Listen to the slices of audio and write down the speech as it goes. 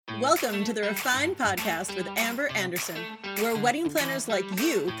Welcome to the Refined Podcast with Amber Anderson, where wedding planners like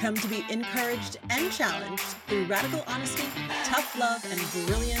you come to be encouraged and challenged through radical honesty, tough love, and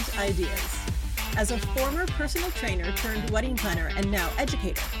brilliant ideas. As a former personal trainer turned wedding planner and now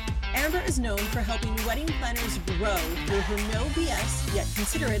educator, Amber is known for helping wedding planners grow through her no BS yet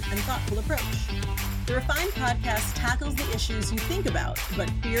considerate and thoughtful approach. The Refined Podcast tackles the issues you think about but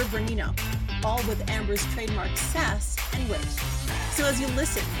fear bringing up, all with Amber's trademark sass and wit. So as you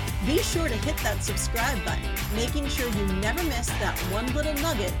listen, be sure to hit that subscribe button, making sure you never miss that one little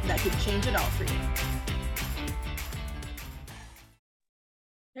nugget that could change it all for you.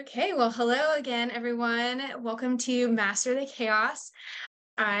 Okay, well, hello again, everyone. Welcome to Master the Chaos.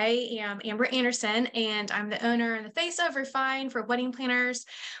 I am Amber Anderson, and I'm the owner and the face of Refined for Wedding Planners,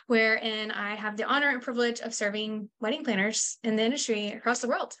 wherein I have the honor and privilege of serving wedding planners in the industry across the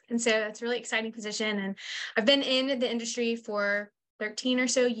world. And so it's a really exciting position. And I've been in the industry for 13 or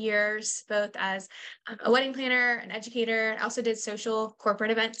so years, both as a wedding planner, an educator. I also did social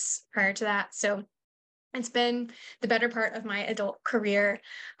corporate events prior to that. So it's been the better part of my adult career.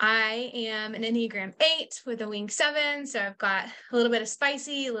 I am an Enneagram 8 with a wing 7. So I've got a little bit of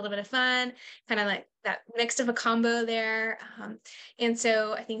spicy, a little bit of fun, kind of like that mixed of a combo there. And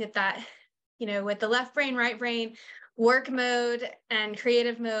so I think that, with the left brain, right brain, work mode and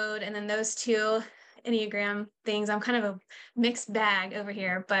creative mode, and then those two Enneagram things, I'm kind of a mixed bag over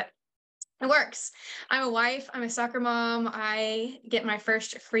here, but it works. I'm a wife. I'm a soccer mom. I get my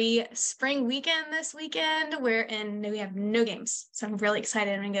first free spring weekend this weekend, wherein we have no games. So I'm really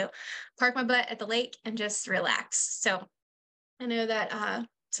excited. I'm going to go park my butt at the lake and just relax. So I know that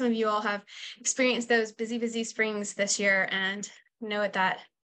some of you all have experienced those busy springs this year and know what that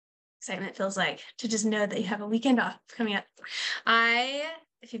excitement feels like to just know that you have a weekend off coming up.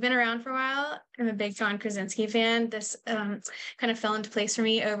 If you've been around for a while, I'm a big John Krasinski fan. This kind of fell into place for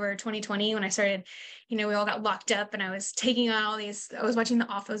me over 2020 when I started, we all got locked up and I was taking on I was watching The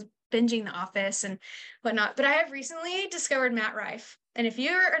Office, binging The Office and whatnot. But I have recently discovered Matt Rife. And if you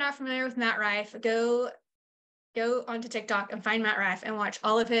are not familiar with Matt Rife, go onto TikTok and find Matt Rife and watch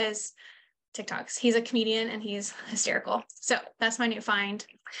all of his TikToks. He's a comedian and he's hysterical. So that's my new find.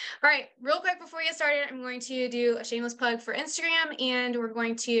 All right, real quick before we get started, I'm going to do a shameless plug for Instagram, and we're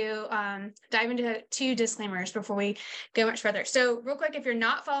going to dive into 2 disclaimers before we go much further. So real quick, if you're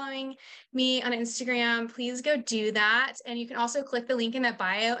not following me on Instagram, please go do that. And you can also click the link in that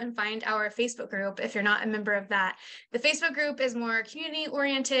bio and find our Facebook group if you're not a member of that. The Facebook group is more community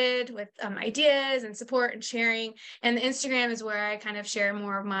oriented with ideas and support and sharing. And the Instagram is where I kind of share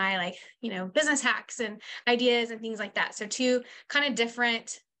more of my business hacks and ideas and things like that. So 2 kind of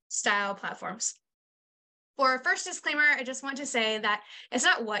different style platforms. For our first disclaimer, I just want to say that it's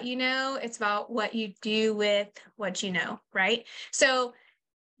not what you know, it's about what you do with what you know, right? So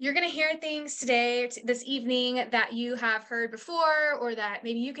you're going to hear things today, this evening, that you have heard before, or that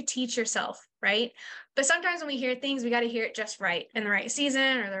maybe you could teach yourself, right? But sometimes when we hear things, we got to hear it just right, in the right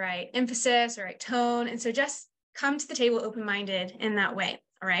season, or the right emphasis, or right tone. And so just come to the table open-minded in that way,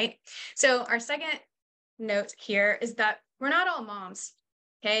 all right? So our second note here is that we're not all moms.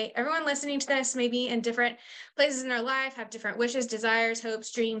 Okay, everyone listening to this may be in different places in their life, have different wishes, desires,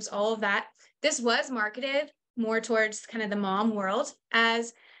 hopes, dreams, all of that. This was marketed more towards kind of the mom world,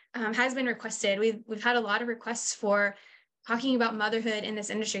 as has been requested. We've had a lot of requests for talking about motherhood in this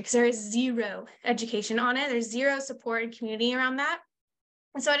industry because there is zero education on it. There's zero support and community around that.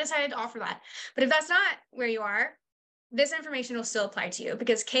 And so I decided to offer that. But if that's not where you are, this information will still apply to you,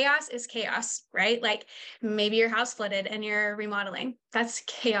 because chaos is chaos, right? Like maybe your house flooded and you're remodeling. That's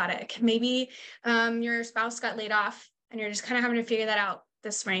chaotic. Maybe your spouse got laid off and you're just kind of having to figure that out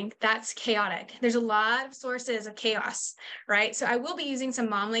this spring. That's chaotic. There's a lot of sources of chaos, right? So I will be using some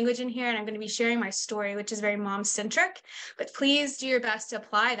mom language in here, and I'm going to be sharing my story, which is very mom centric, but please do your best to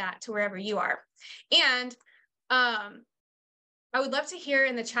apply that to wherever you are. And I would love to hear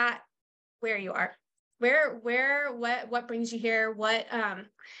in the chat where you are. What brings you here? Why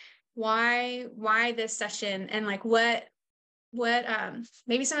this session? And like what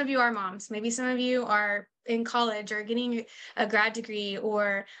maybe some of you are moms, maybe some of you are in college or getting a grad degree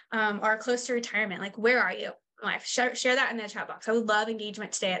or are close to retirement. Like, where are you in life? Share that in the chat box. I would love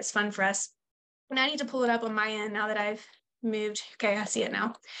engagement today. It's fun for us. And I need to pull it up on my end now that I've moved. Okay, I see it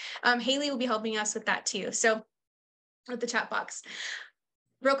now. Haley will be helping us with that too. So with the chat box.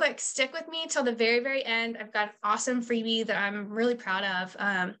 Real quick, stick with me till the very, very end. I've got an awesome freebie that I'm really proud of.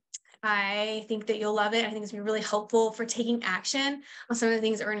 I think that you'll love it. I think it's going to be really helpful for taking action on some of the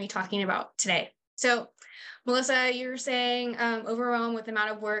things that we're going to be talking about today. So Melissa, you were saying overwhelmed with the amount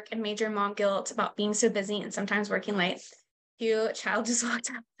of work and major mom guilt about being so busy and sometimes working late. Cute child just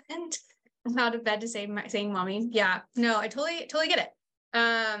walked up. out of bed to saying mommy. Yeah, no, I totally get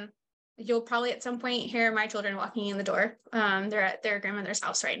it. You'll probably at some point hear my children walking in the door. They're at their grandmother's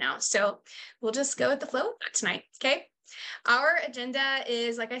house right now. So we'll just go with the flow tonight. Okay. Our agenda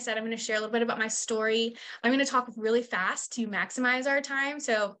is, like I said, I'm going to share a little bit about my story. I'm going to talk really fast to maximize our time.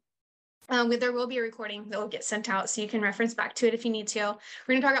 So there will be a recording that will get sent out so you can reference back to it if you need to.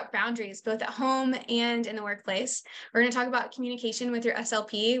 We're going to talk about boundaries, both at home and in the workplace. We're going to talk about communication with your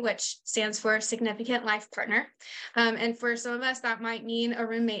SLP, which stands for significant life partner. And for some of us, that might mean a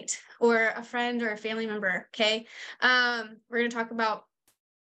roommate or a friend or a family member. Okay. We're going to talk about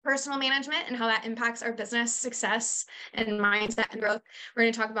personal management and how that impacts our business success and mindset and growth. We're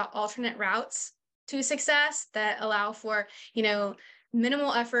going to talk about alternate routes to success that allow for,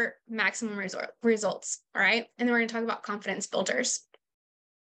 minimal effort, maximum results. All right. And then we're going to talk about confidence builders.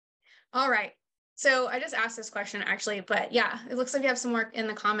 All right. So I just asked this question actually, but yeah, it looks like you have some work in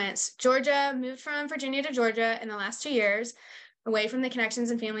the comments. Georgia moved from Virginia to Georgia in the last 2 years, away from the connections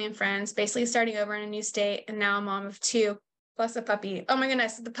and family and friends, basically starting over in a new state, and now a mom of 2 plus a puppy. Oh my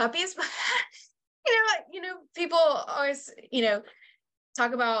goodness, the puppies. People always,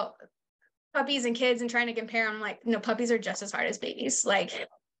 talk about puppies and kids and trying to compare them. Like, no, puppies are just as hard as babies. Like,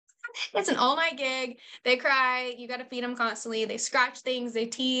 it's an all-night gig. They cry. You got to feed them constantly. They scratch things. They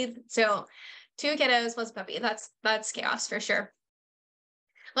teeth. So 2 kiddos plus a puppy. That's chaos for sure.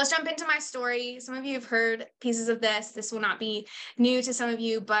 Let's jump into my story. Some of you have heard pieces of this. This will not be new to some of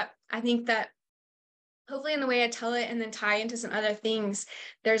you, but I think that hopefully in the way I tell it and then tie into some other things,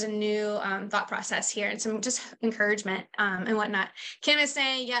 there's a new thought process here and some just encouragement and whatnot. Kim is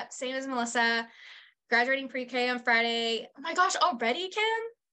saying, yep, same as Melissa, graduating pre-K on Friday. Oh my gosh, already, Kim?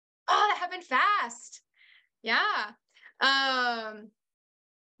 Oh, that happened fast. Yeah.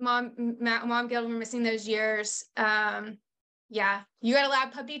 Mom, Gail, we're missing those years. Yeah, you got a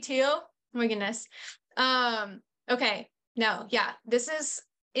lab puppy too? Oh my goodness. Okay, no, yeah, this is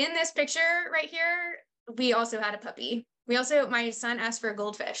in this picture right here. We also had a puppy. My son asked for a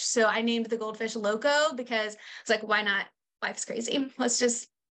goldfish. So I named the goldfish Loco because it's like, why not? Life's crazy. Let's just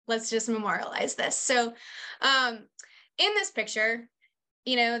memorialize this. So in this picture,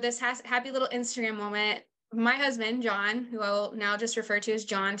 this happy little Instagram moment, my husband, John, who I will now just refer to as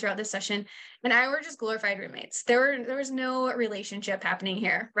John throughout this session, and I were just glorified roommates. There was no relationship happening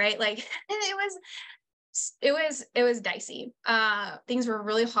here, right? Like it was dicey. Things were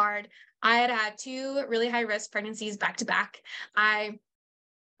really hard. I had 2 really high risk pregnancies back to back. I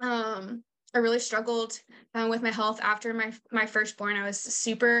really struggled with my health after my firstborn. I was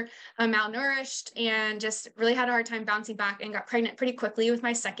super malnourished and just really had a hard time bouncing back, and got pregnant pretty quickly with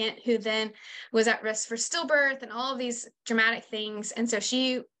my second, who then was at risk for stillbirth and all of these dramatic things. And so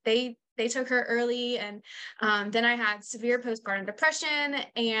they took her early, and then I had severe postpartum depression,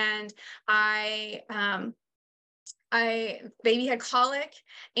 and baby had colic,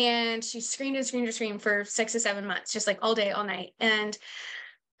 and she screamed and screamed and screamed for 6 to 7 months, just like all day, all night. And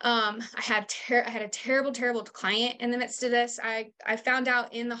I had a terrible client in the midst of this. I found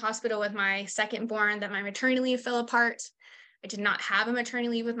out in the hospital with my second born that my maternity leave fell apart. I did not have a maternity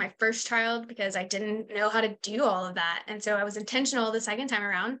leave with my first child because I didn't know how to do all of that. And so I was intentional the second time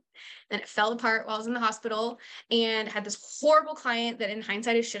around, and it fell apart while I was in the hospital, and had this horrible client that in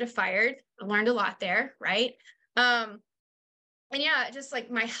hindsight I should have fired. I learned a lot there, right? And yeah, just like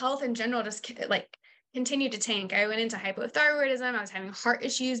my health in general just like continued to tank. I went into hypothyroidism. I was having heart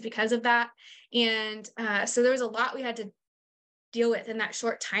issues because of that. And so there was a lot we had to deal with in that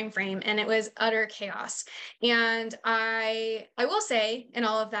short time frame, and it was utter chaos. And I will say in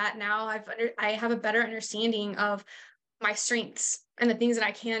all of that now, I have a better understanding of my strengths and the things that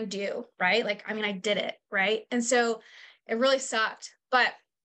I can do, right? Like, I mean, I did it, right? And so it really sucked. But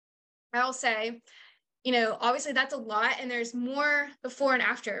I'll say, obviously that's a lot, and there's more before and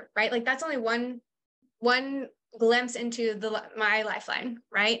after, right? Like, that's only one glimpse into my lifeline,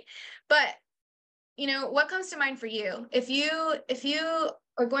 right? But what comes to mind for you if you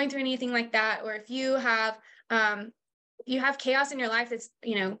are going through anything like that, or if you have chaos in your life that's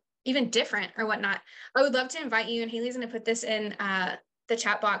even different or whatnot? I would love to invite you, and Haley's going to put this in the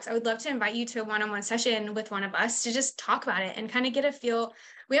chat box. I would love to invite you to a one-on-one session with one of us to just talk about it and kind of get a feel.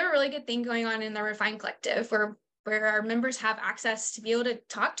 We have a really good thing going on in the Refine Collective where our members have access to be able to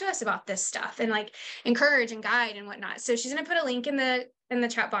talk to us about this stuff and like encourage and guide and whatnot. So she's going to put a link in the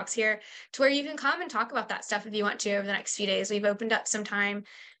chat box here to where you can come and talk about that stuff if you want to over the next few days. We've opened up some time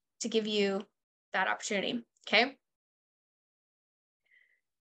to give you that opportunity. Okay.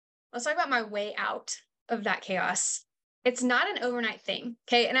 Let's talk about my way out of that chaos. it's not an overnight thing.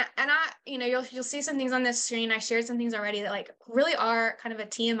 Okay. And I, you'll see some things on this screen. I shared some things already that like really are kind of a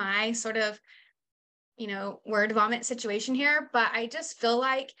TMI sort of, word vomit situation here. But I just feel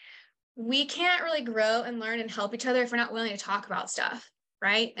like we can't really grow and learn and help each other if we're not willing to talk about stuff.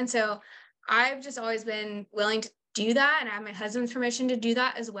 Right. And so I've just always been willing to do that. And I have my husband's permission to do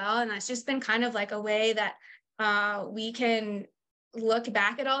that as well. And that's just been kind of like a way that we can look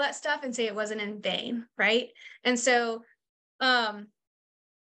back at all that stuff and say it wasn't in vain. Right. And so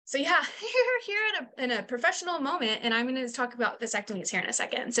yeah, you're here in a professional moment, and I'm going to talk about vasectomies here in a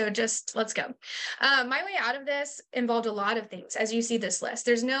second. So just let's go. My way out of this involved a lot of things, as you see this list.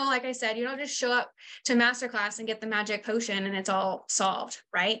 There's no, like I said, you don't just show up to masterclass and get the magic potion and it's all solved,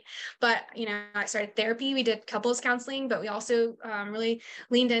 right? But I started therapy. We did couples counseling, but we also really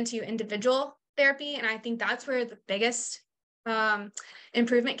leaned into individual therapy, and I think that's where the biggest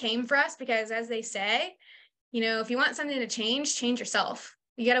improvement came for us, because as they say, if you want something to change yourself.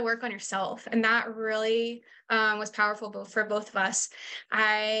 You got to work on yourself. And that really was powerful for both of us.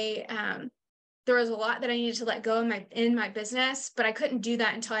 There was a lot that I needed to let go in my business, but I couldn't do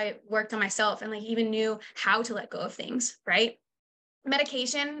that until I worked on myself and like even knew how to let go of things, right?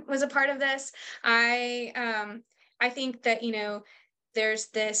 Medication was a part of this. I think that, there's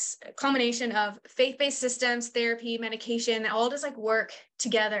this culmination of faith-based systems, therapy, medication, that all just like work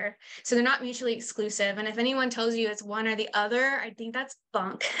together. So they're not mutually exclusive. And if anyone tells you it's one or the other, I think that's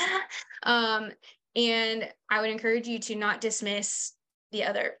bunk. And I would encourage you to not dismiss the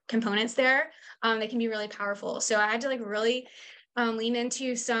other components there. They can be really powerful. So I had to like really lean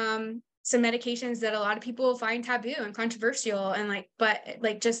into some medications that a lot of people find taboo and controversial and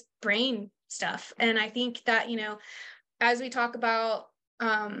but just brain stuff. And I think that, as we talk about,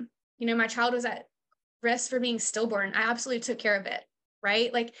 my child was at risk for being stillborn. I absolutely took care of it,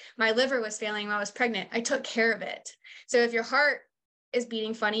 right? Like my liver was failing while I was pregnant. I took care of it. So if your heart is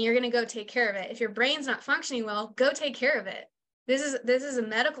beating funny, you're going to go take care of it. If your brain's not functioning well, go take care of it. This is a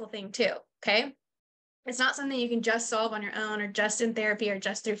medical thing too. Okay. It's not something you can just solve on your own or just in therapy or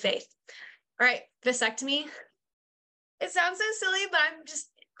just through faith. All right. Vasectomy. It sounds so silly, but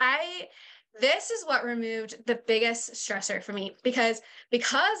this is what removed the biggest stressor for me, because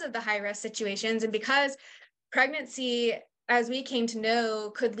of the high risk situations and because pregnancy, as we came to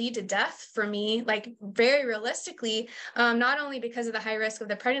know, could lead to death for me, like very realistically, not only because of the high risk of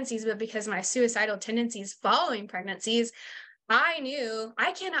the pregnancies, but because of my suicidal tendencies following pregnancies. I knew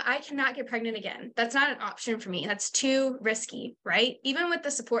I cannot get pregnant again. That's not an option for me. That's too risky, right? Even with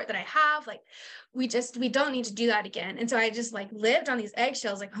the support that I have, like we don't need to do that again. And so I just like lived on these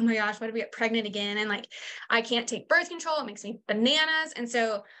eggshells, like, oh my gosh, why did we get pregnant again? And like, I can't take birth control. It makes me bananas. And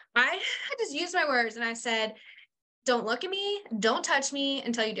so I just used my words and I said, don't look at me, don't touch me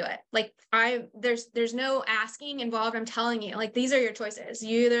until you do it. Like there's no asking involved. I'm telling you, like, these are your choices.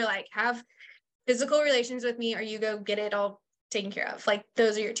 You either like have physical relations with me or you go get it all taken care of. Like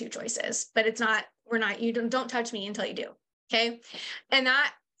those are your two choices, but you don't touch me until you do. Okay. And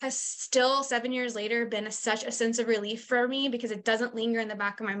that has still 7 years later been such a sense of relief for me, because it doesn't linger in the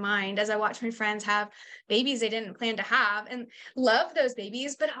back of my mind as I watch my friends have babies they didn't plan to have and love those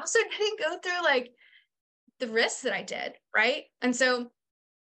babies, but also didn't go through like the risks that I did. Right. And so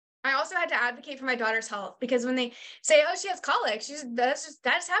I also had to advocate for my daughter's health, because when they say, oh, she has colic, that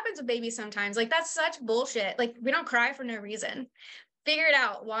just happens with babies sometimes. Like that's such bullshit. Like we don't cry for no reason. Figure it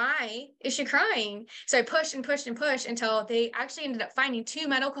out. Why is she crying? So I pushed and pushed and pushed until they actually ended up finding 2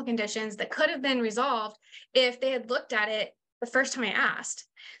 medical conditions that could have been resolved if they had looked at it the first time I asked.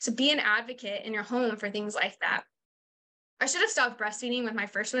 So be an advocate in your home for things like that. I should have stopped breastfeeding with my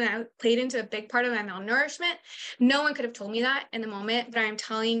first one. I played into a big part of my malnourishment. No one could have told me that in the moment, but I'm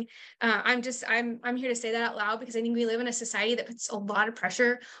telling, I'm here to say that out loud, because I think we live in a society that puts a lot of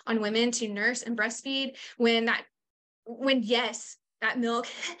pressure on women to nurse and breastfeed when yes, that milk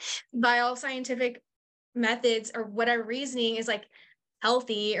by all scientific methods or whatever reasoning is like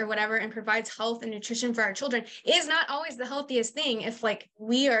healthy or whatever and provides health and nutrition for our children, is not always the healthiest thing if like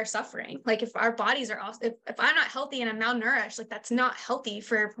we are suffering. Like if our bodies are also, if I'm not healthy and I'm malnourished, like that's not healthy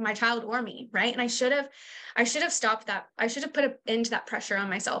for my child or me, right? And I should have stopped that. I should have put an end to that pressure on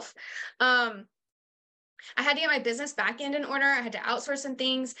myself. I had to get my business back end in order. I had to outsource some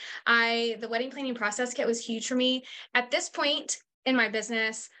things. The wedding planning process kit was huge for me. At this point in my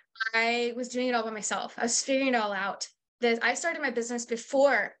business, I was doing it all by myself. I was figuring it all out. I started my business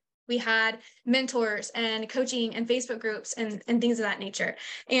before we had mentors and coaching and Facebook groups and things of that nature.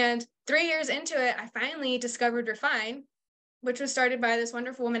 And 3 years into it, I finally discovered Refine. which was started by this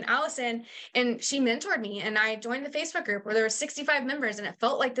wonderful woman, Allison, and she mentored me, and I joined the Facebook group where there were 65 members, and it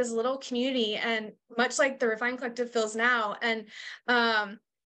felt like this little community, and much like the Refine Collective feels now. And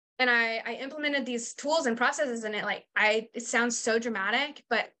I implemented these tools and processes, and it sounds so dramatic,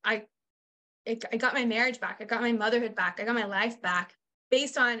 but I got my marriage back. I got my motherhood back. I got my life back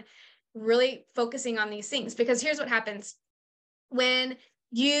based on really focusing on these things. Because here's what happens when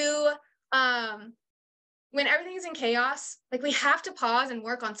you, when everything's in chaos, like we have to pause and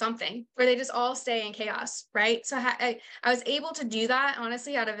work on something, or they just all stay in chaos, right? So I was able to do that,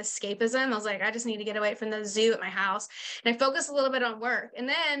 honestly, out of escapism. I was like, I just need to get away from the zoo at my house. And I focused a little bit on work. And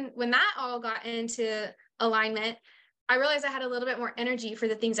then when that all got into alignment, I realized I had a little bit more energy for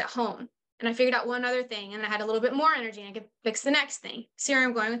the things at home. And I figured out one other thing, and I had a little bit more energy, and I could fix the next thing. See where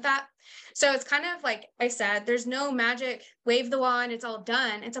I'm going with that? So it's kind of like I said, there's no magic, wave the wand, it's all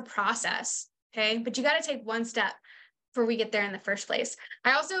done. It's a process. Okay. But you got to take one step before we get there in the first place.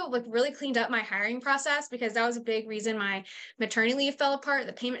 I also really cleaned up my hiring process, because that was a big reason my maternity leave fell apart.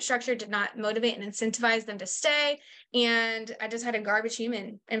 The payment structure did not motivate and incentivize them to stay. And I just had a garbage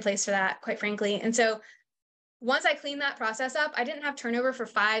human in place for that, quite frankly. And so once I cleaned that process up, I didn't have turnover for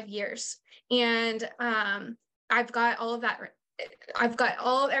 5 years. And I've got all of that. I've got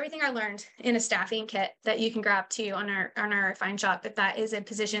everything I learned in a staffing kit that you can grab too on our Refine shop, if that is a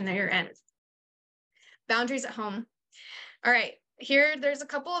position that you're in. Boundaries at home. All right,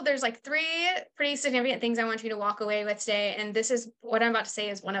 there's like 3 pretty significant things I want you to walk away with today. And this is what I'm about to say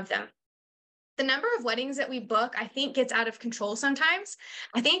is one of them. The number of weddings that we book, I think, gets out of control sometimes.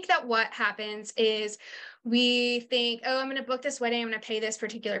 I think that what happens is we think, oh, I'm going to book this wedding, I'm going to pay this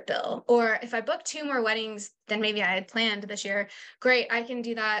particular bill. Or if I book 2 more weddings than maybe I had planned this year, great, I can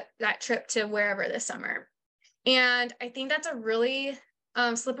do that trip to wherever this summer. And I think that's a really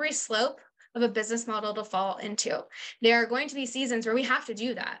slippery slope of a business model to fall into. There are going to be seasons where we have to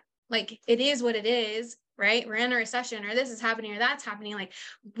do that. Like, it is what it is, right? We're in a recession, or this is happening, or that's happening. Like,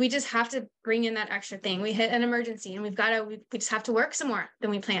 we just have to bring in that extra thing. We hit an emergency, and we just have to work some more than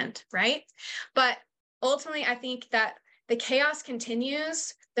we planned, right? But ultimately, I think that the chaos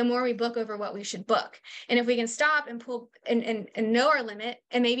continues the more we book over what we should book. And if we can stop and pull and know our limit,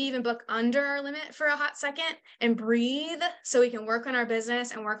 and maybe even book under our limit for a hot second and breathe, so we can work on our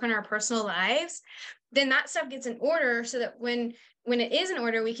business and work on our personal lives, then that stuff gets in order, so that when it is in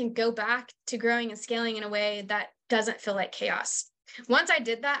order, we can go back to growing and scaling in a way that doesn't feel like chaos. Once I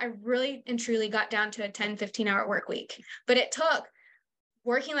did that, I really and truly got down to a 10, 15-hour work week. But it took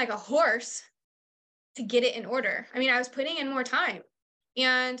working like a horse to get it in order. I mean, I was putting in more time,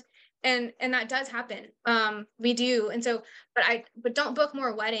 and that does happen. We do. And so, but don't book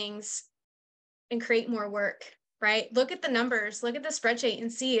more weddings and create more work, right? Look at the numbers, look at the spreadsheet,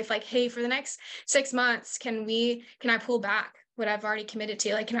 and see if, like, hey, for the next 6 months, can I pull back what I've already committed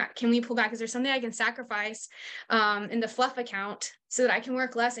to? Like, can we pull back? Is there something I can sacrifice in the fluff account so that I can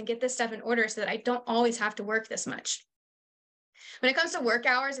work less and get this stuff in order, so that I don't always have to work this much? When it comes to work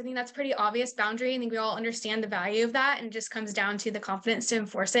hours, I think that's a pretty obvious boundary. I think we all understand the value of that, and it just comes down to the confidence to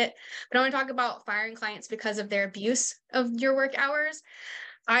enforce it. But I want to talk about firing clients because of their abuse of your work hours.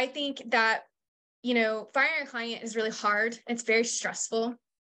 I think that, firing a client is really hard. It's very stressful.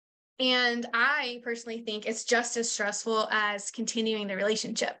 And I personally think it's just as stressful as continuing the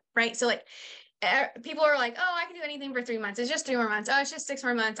relationship, right? So, like, people are like, oh, I can do anything for 3 months. It's just 3 more months. Oh, it's just 6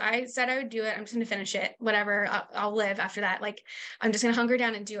 more months. I said I would do it. I'm just going to finish it. Whatever. I'll live after that. Like, I'm just going to hunker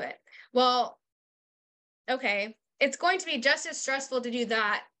down and do it. Well, okay. It's going to be just as stressful to do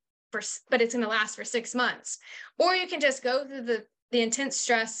that, but it's going to last for 6 months. Or you can just go through the intense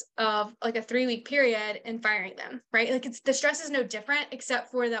stress of like a 3-week period and firing them, right? Like, the stress is no different,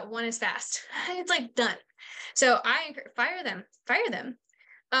 except for that one is fast. It's like done. So I fire them.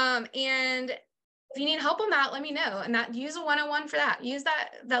 And if you need help on that, let me know. And use a 101 for that. Use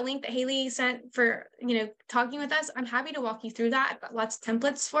that link that Haley sent for, talking with us. I'm happy to walk you through that. I've got lots of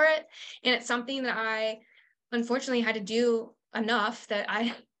templates for it. And it's something that I unfortunately had to do enough that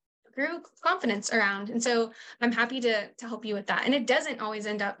I grew confidence around. And so I'm happy to help you with that. And it doesn't always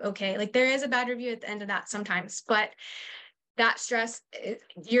end up okay. Like, there is a bad review at the end of that sometimes, but that stress,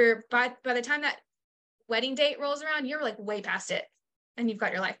 by the time that wedding date rolls around, you're like way past it, and you've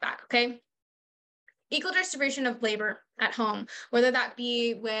got your life back. Okay. Equal distribution of labor at home, whether that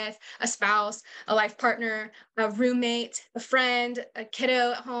be with a spouse, a life partner, a roommate, a friend, a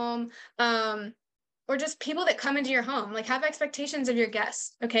kiddo at home, or just people that come into your home. Like, have expectations of your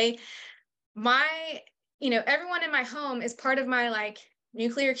guests. Okay. Everyone in my home is part of my, like,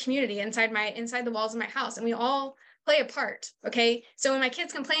 nuclear community inside the walls of my house, and we all play a part. Okay. So when my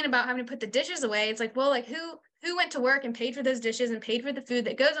kids complain about having to put the dishes away, it's like, well, like, who who went to work and paid for those dishes and paid for the food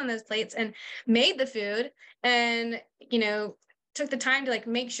that goes on those plates and made the food and, took the time to like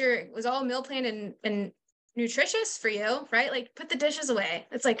make sure it was all meal planned and nutritious for you, right? Like put the dishes away.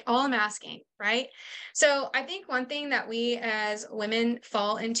 It's like all I'm asking, right? So I think one thing that we as women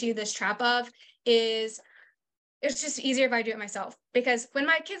fall into this trap of is it's just easier if I do it myself, because when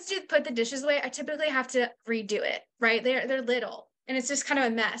my kids do put the dishes away, I typically have to redo it, right? They're little and it's just kind of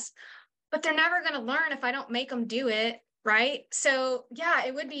a mess, but they're never going to learn if I don't make them do it. Right. So yeah,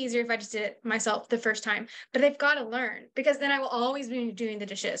 it would be easier if I just did it myself the first time, but they've got to learn, because then I will always be doing the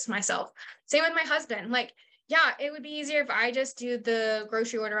dishes myself. Same with my husband. Like, yeah, it would be easier if I just do the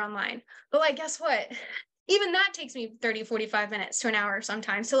grocery order online, but like, guess what? Even that takes me 30, 45 minutes to an hour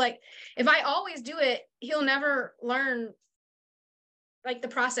sometimes. So like, if I always do it, he'll never learn like the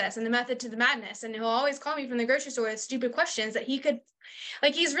process and the method to the madness. And he'll always call me from the grocery store with stupid questions that he could,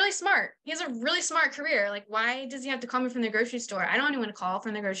 like, he's really smart. He has a really smart career. Like, why does he have to call me from the grocery store? I don't even want to call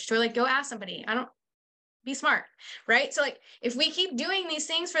from the grocery store. Like, go ask somebody. Be smart. Right. So like, if we keep doing these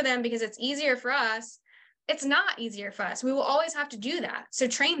things for them because it's easier for us, it's not easier for us. We will always have to do that. So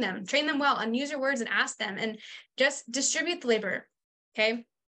train them well, and use your words and ask them, and just distribute the labor. Okay.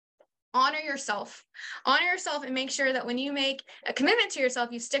 Honor yourself and make sure that when you make a commitment to yourself,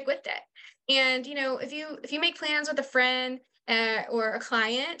 you stick with it. And, if you make plans with a friend or a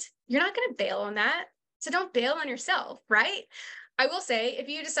client, you're not going to bail on that. So don't bail on yourself. Right. I will say, if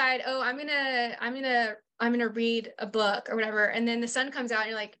you decide, oh, I'm going to read a book or whatever, and then the sun comes out and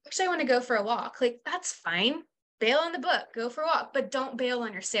you're like, actually, I want to go for a walk. Like, that's fine. Bail on the book, go for a walk, but don't bail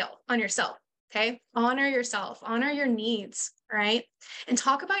on yourself. Okay. Honor yourself, honor your needs. Right. And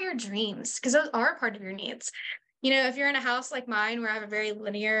talk about your dreams, because those are part of your needs. If you're in a house like mine, where I have a very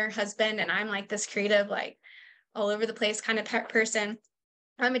linear husband and I'm like this creative, like all over the place kind of person,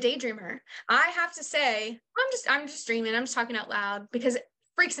 I'm a daydreamer. I have to say, I'm just dreaming. I'm just talking out loud, because it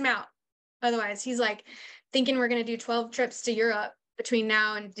freaks him out. Otherwise, he's like thinking we're going to do 12 trips to Europe between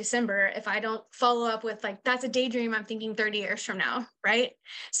now and December if I don't follow up with like, that's a daydream I'm thinking 30 years from now. Right.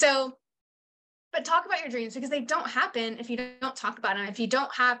 So, but talk about your dreams, because they don't happen if you don't talk about them. If you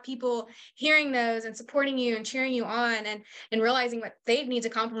don't have people hearing those and supporting you and cheering you on and realizing what they need to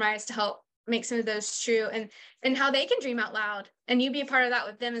compromise to help make some of those true, and how they can dream out loud, and you be a part of that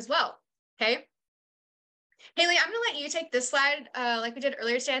with them as well. Okay. Haley, I'm going to let you take this slide like we did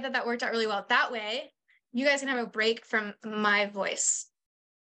earlier today. I thought that worked out really well. That way you guys can have a break from my voice.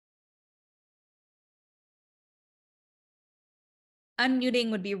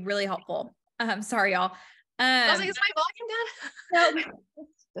 Unmuting would be really helpful. Sorry, y'all. I was like, is my volume down? No,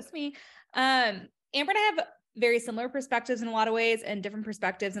 just me. Amber and I have very similar perspectives in a lot of ways, and different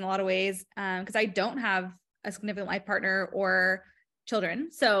perspectives in a lot of ways. Because I don't have a significant life partner or children.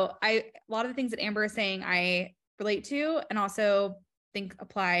 So a lot of the things that Amber is saying, I relate to, and also think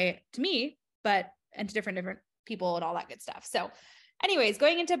apply to me, and to different people and all that good stuff. So anyways,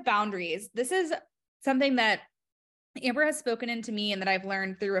 going into boundaries, this is something that Amber has spoken into me and that I've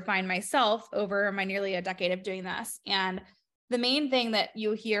learned through Refine myself over my nearly a decade of doing this. And the main thing that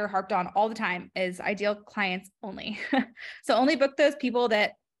you hear harped on all the time is ideal clients only. So only book those people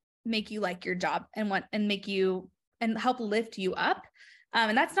that make you like your job and make you and help lift you up.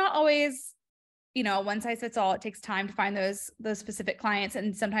 And that's not always, one size fits all. It takes time to find those specific clients.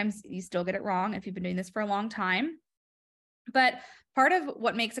 And sometimes you still get it wrong if you've been doing this for a long time. But part of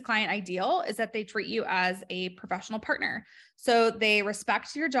what makes a client ideal is that they treat you as a professional partner. So they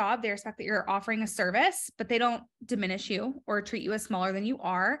respect your job. They respect that you're offering a service, but they don't diminish you or treat you as smaller than you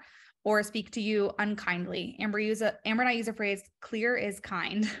are or speak to you unkindly. Amber and I use a phrase, clear is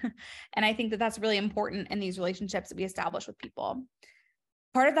kind. And I think that that's really important in these relationships that we establish with people.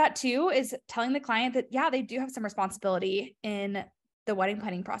 Part of that too is telling the client that, yeah, they do have some responsibility in the wedding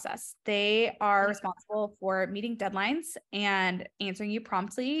planning process. They are responsible for meeting deadlines and answering you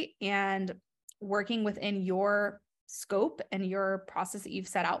promptly and working within your scope and your process that you've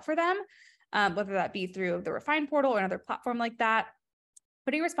set out for them, whether that be through the Refine portal or another platform like that.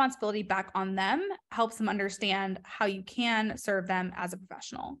 Putting responsibility back on them helps them understand how you can serve them as a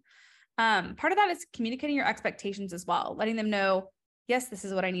professional. Part of that is communicating your expectations as well, letting them know, yes, this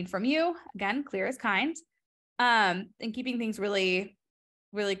is what I need from you. Again, clear is kind. And keeping things really,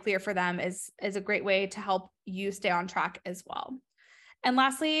 really clear for them is a great way to help you stay on track as well. And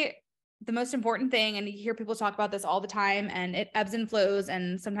lastly, the most important thing, and you hear people talk about this all the time, and it ebbs and flows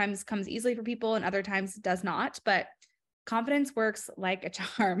and sometimes comes easily for people and other times does not, but confidence works like a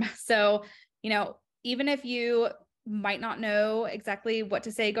charm. So, even if you might not know exactly what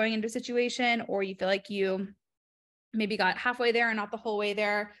to say going into a situation, or you feel like you maybe got halfway there and not the whole way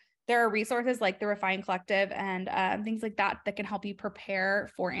there there are resources like the Refine Collective and things like that that can help you prepare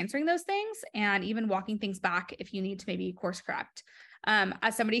for answering those things and even walking things back if you need to maybe course correct.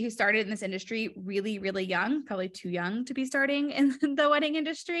 As somebody who started in this industry really, really young, probably too young to be starting in the wedding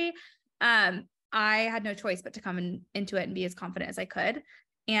industry, I had no choice but to come into it and be as confident as I could.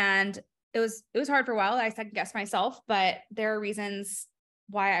 And it was hard for a while. I second guessed myself, but there are reasons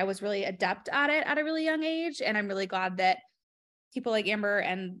why I was really adept at it at a really young age. And I'm really glad that people like Amber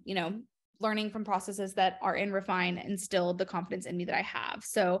and, you know, learning from processes that are in Refine instilled the confidence in me that I have.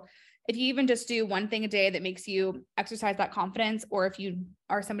 So if you even just do one thing a day that makes you exercise that confidence, or if you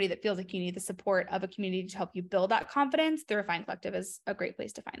are somebody that feels like you need the support of a community to help you build that confidence, the Refine Collective is a great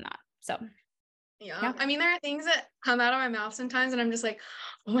place to find that. So yeah. I mean, there are things that come out of my mouth sometimes and I'm just like,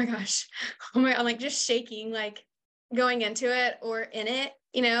 oh my gosh, oh my, I'm like just shaking, like going into it or in it,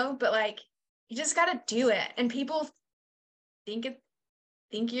 you know, but like, you just got to do it. And people think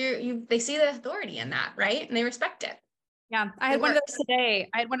they see the authority in that, right? And they respect it. Yeah. I had one of those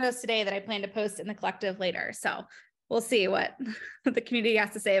today. That I plan to post in the collective later. So we'll see what the community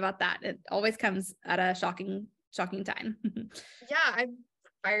has to say about that. It always comes at a shocking time. Yeah. I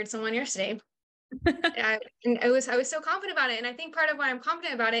fired someone yesterday. And I was so confident about it. And I think part of why I'm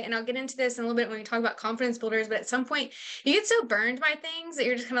confident about it, and I'll get into this in a little bit when we talk about confidence builders, but at some point you get so burned by things that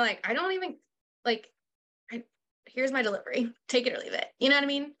you're just kind of like, I don't even like, here's my delivery, take it or leave it. You know what I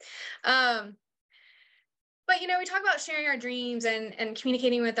mean? But, you know, we talk about sharing our dreams and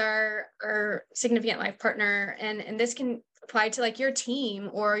communicating with our significant life partner. And this can apply to like your team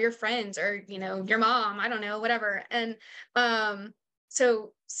or your friends or, you know, your mom, I don't know, whatever. And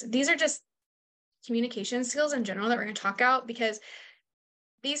so these are just communication skills in general that we're going to talk about, because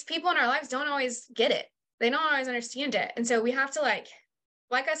these people in our lives don't always get it. They don't always understand it. And so we have to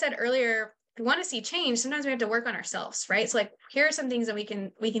like I said earlier, if we want to see change, sometimes we have to work on ourselves, right? So like, here are some things that we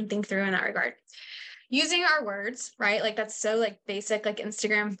can think through in that regard. Using our words, right? Like that's so like basic, like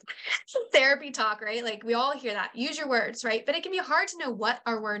Instagram therapy talk, right? Like we all hear that, use your words, right? But it can be hard to know what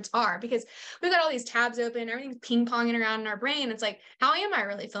our words are because we've got all these tabs open, everything's ping ponging around in our brain. It's like, how am I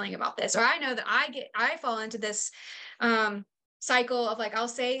really feeling about this? Or I know that I fall into this cycle of like, I'll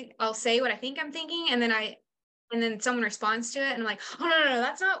say what I think I'm thinking. And then someone responds to it and I'm like, oh no,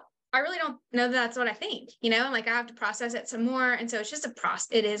 that's not, I really don't know that that's what I think, you know, and like I have to process it some more. And so it's just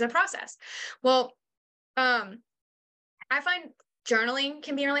it is a process. Well, I find journaling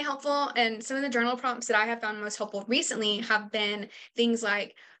can be really helpful. And some of the journal prompts that I have found most helpful recently have been things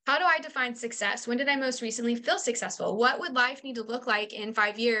like, how do I define success? When did I most recently feel successful? What would life need to look like in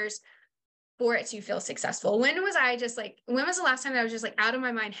 5 years for it to feel successful? When was the last time that I was just like out of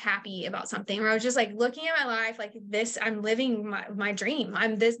my mind happy about something, where I was just like looking at my life like this, I'm living my dream.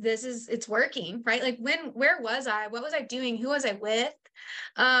 It's working, right? Like where was I? What was I doing? Who was I with?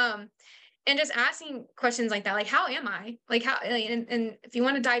 And just asking questions like that, like, how am I? Like, how, and if you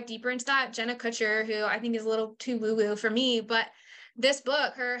want to dive deeper into that, Jenna Kutcher, who I think is a little too woo-woo for me, but this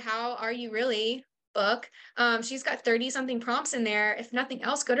book, her How Are You Really book, she's got 30 something prompts in there. If nothing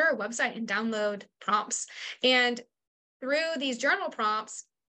else, go to her website and download prompts. And through these journal prompts,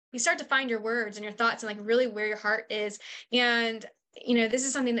 you start to find your words and your thoughts and like really where your heart is. And, you know, this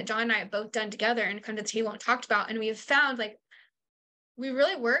is something that John and I have both done together and come to the table and talked about. And we've found like, we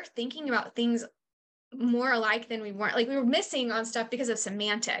really were thinking about things more alike than we weren't. Like we were missing on stuff because of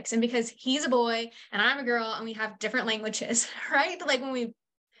semantics and because he's a boy and I'm a girl and we have different languages, right? Like when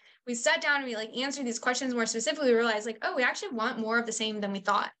we sat down and we like answered these questions more specifically, we realized like, oh, we actually want more of the same than we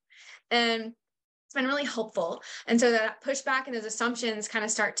thought. And it's been really helpful. And so that pushback and those assumptions kind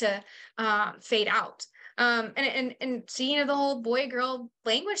of start to fade out. And so, you know, the whole boy girl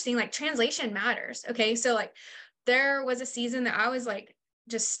language thing, like translation matters. Okay. So like, there was a season that I was like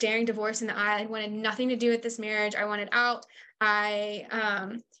just staring divorce in the eye. I wanted nothing to do with this marriage. I wanted out. I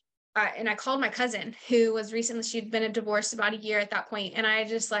called my cousin who was recently, she'd been divorced about a year at that point. And I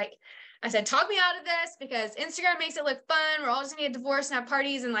said, talk me out of this because Instagram makes it look fun. We're all just gonna get divorced and have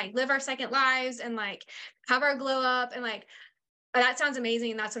parties and like live our second lives and like have our glow up. And like, that sounds amazing.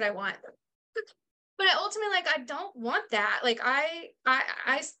 And that's what I want. But ultimately, like, I don't want that. Like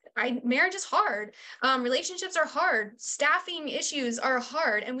marriage is hard. Relationships are hard. Staffing issues are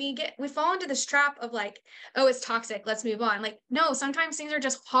hard. And we fall into this trap of like, oh, it's toxic. Let's move on. Like, no, sometimes things are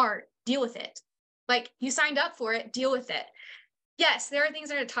just hard. Deal with it. Like you signed up for it, deal with it. Yes, there are things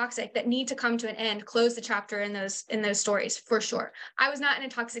that are toxic that need to come to an end, close the chapter in those stories for sure. I was not in a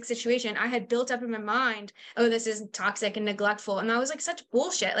toxic situation. I had built up in my mind, oh, this is toxic and neglectful. And I was like, such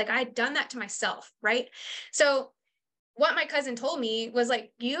bullshit. Like I had done that to myself, right? So what my cousin told me was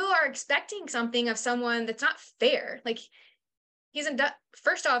like, you are expecting something of someone that's not fair. Like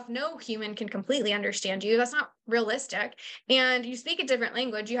first off, no human can completely understand you. That's not realistic. And you speak a different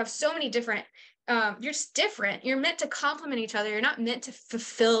language. You have so many different, you're just different. You're meant to complement each other. You're not meant to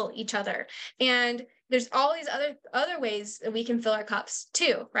fulfill each other. And there's all these other ways that we can fill our cups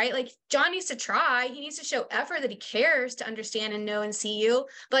too, right? Like John needs to try, he needs to show effort that he cares to understand and know and see you.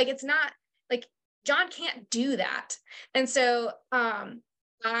 But like, it's not like John can't do that. And so,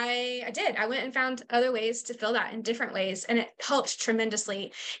 I went and found other ways to fill that in different ways, and it helped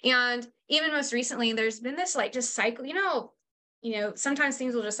tremendously. And even most recently, there's been this like just cycle, sometimes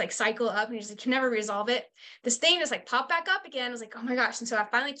things will just like cycle up and you just can never resolve it. This thing just like popped back up again. I was like, oh my gosh. And so I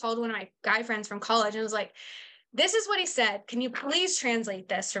finally called one of my guy friends from college and was like, this is what he said. Can you please translate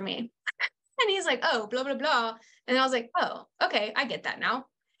this for me? And he's like, oh, blah, blah, blah. And I was like, oh, okay, I get that now.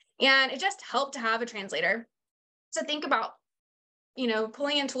 And it just helped to have a translator. So think about,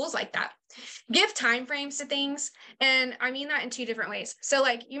 pulling in tools like that. Give time frames to things. And I mean that in two different ways. So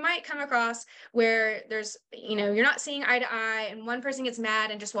like you might come across where there's, you're not seeing eye to eye and one person gets mad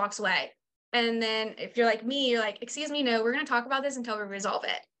and just walks away. And then if you're like me, you're like, excuse me, no, we're going to talk about this until we resolve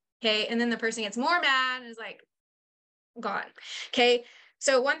it. Okay. And then the person gets more mad and is like, gone. Okay.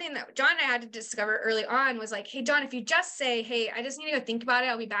 So one thing that John and I had to discover early on was like, hey, John, if you just say, hey, I just need to go think about it.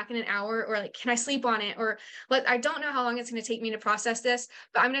 I'll be back in an hour, or like, can I sleep on it? Or I don't know how long it's going to take me to process this,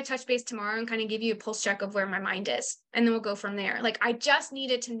 but I'm going to touch base tomorrow and kind of give you a pulse check of where my mind is. And then we'll go from there. Like, I just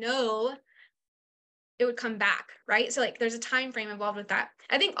needed to know it would come back, right? So like there's a time frame involved with that.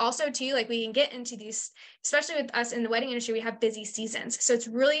 I think also too, like we can get into these, especially with us in the wedding industry, we have busy seasons. So it's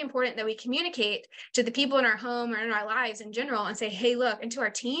really important that we communicate to the people in our home or in our lives in general and say, hey, look, and to our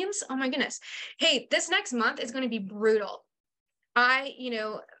teams, oh my goodness, hey, this next month is going to be brutal.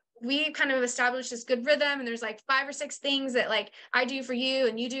 We kind of established this good rhythm, and there's like 5 or 6 things that like I do for you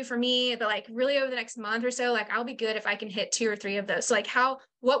and you do for me, but like really over the next month or so, like I'll be good if I can hit 2 or 3 of those. So like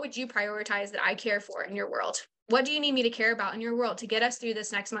what would you prioritize that I care for in your world? What do you need me to care about in your world to get us through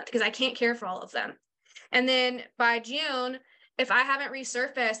this next month? Because I can't care for all of them. And then by June, if I haven't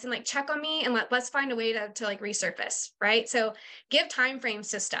resurfaced, and like check on me and let's find a way to like resurface, right? So give time frames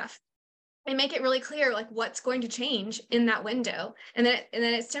to stuff. And make it really clear like what's going to change in that window, and then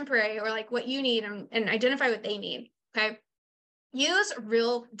it's temporary, or like what you need, and identify what they need. Okay. Use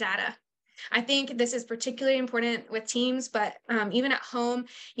real data. I think this is particularly important with teams, but even at home,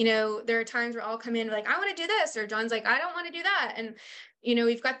 there are times where I'll come in like, I want to do this, or John's like, I don't want to do that. And,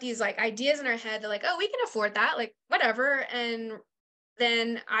 we've got these like ideas in our head that like, oh, we can afford that, like whatever. And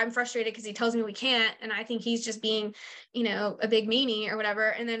then I'm frustrated because he tells me we can't. And I think he's just being, a big meanie or whatever.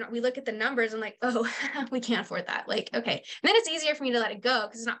 And then we look at the numbers and like, oh, we can't afford that. Like, okay. And then it's easier for me to let it go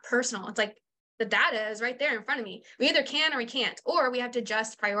because it's not personal. It's like the data is right there in front of me. We either can or we can't, or we have to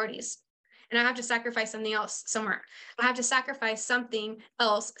adjust priorities. And I have to sacrifice something else somewhere. I have to sacrifice something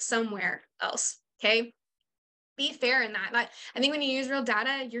else somewhere else. Okay. Be fair in that. I think when you use real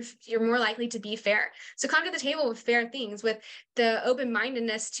data, you're more likely to be fair. So come to the table with fair things, with the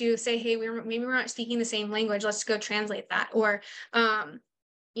open-mindedness to say, hey, maybe we're not speaking the same language. Let's go translate that. Or,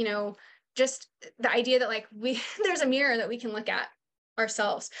 just the idea that like there's a mirror that we can look at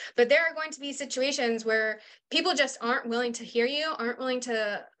ourselves. But there are going to be situations where people just aren't willing to hear you, aren't willing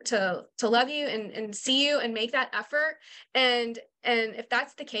to love you and see you and make that effort. And if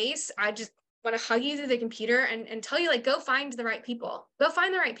that's the case, I just want to hug you through the computer and tell you like, go find the right people,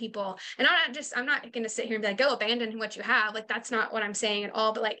 And I'm not going to sit here and be like, go abandon what you have. Like, that's not what I'm saying at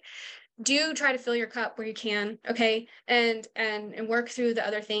all. But like, do try to fill your cup where you can. Okay. And work through the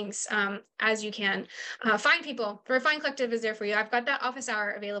other things, as you can. Find people. The Refine Collective is there for you. I've got that office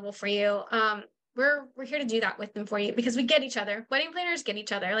hour available for you. We're here to do that with them for you because we get each other. Wedding planners get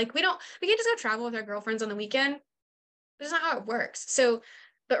each other. Like we can't just go travel with our girlfriends on the weekend. That's not how it works. So,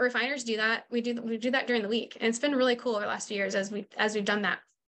 but refiners do that. We do that during the week. And it's been really cool our last few years as we've done that.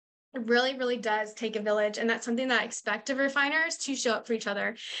 It really, really does take a village. And that's something that I expect of refiners, to show up for each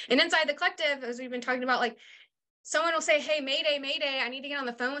other. And inside the collective, as we've been talking about, like someone will say, hey, Mayday, Mayday, I need to get on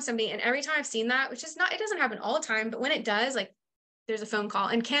the phone with somebody. And every time I've seen that, it doesn't happen all the time, but when it does, like there's a phone call.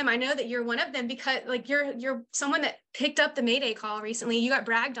 And Kim, I know that you're one of them because like you're someone that picked up the Mayday call recently. You got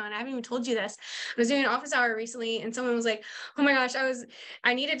bragged on. I haven't even told you this. I was doing an office hour recently and someone was like, oh my gosh,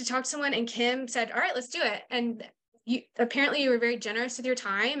 I needed to talk to someone, and Kim said, all right, let's do it. And you were very generous with your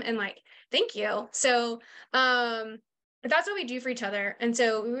time, and like, thank you. So that's what we do for each other. And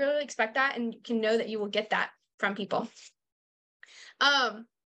so we really expect that, and you can know that you will get that from people.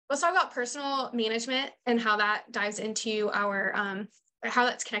 Let's talk about personal management and how that dives into our, how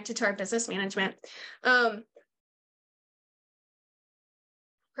that's connected to our business management.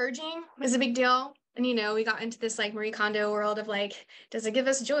 Purging is a big deal. And, we got into this like Marie Kondo world of like, does it give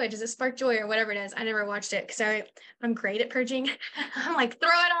us joy? Does it spark joy or whatever it is? I never watched it because I'm great at purging. I'm like, throw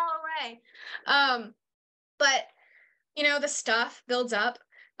it all away. But the stuff builds up.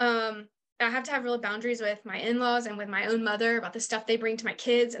 I have to have real boundaries with my in-laws and with my own mother about the stuff they bring to my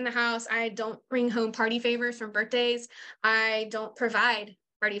kids in the house. I don't bring home party favors from birthdays. I don't provide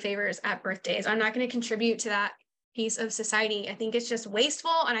party favors at birthdays. I'm not going to contribute to that piece of society. I think it's just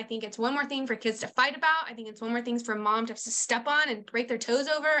wasteful. And I think it's one more thing for kids to fight about. I think it's one more thing for mom to have to step on and break their toes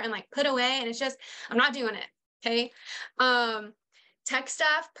over and like put away. And it's just, I'm not doing it. Okay. Tech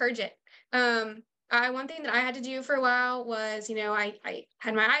stuff, purge it. One thing that I had to do for a while was, I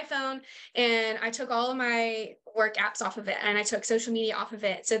had my iPhone and I took all of my work apps off of it and I took social media off of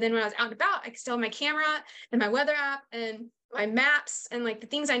it. So then when I was out and about, I could still have my camera and my weather app and my maps and like the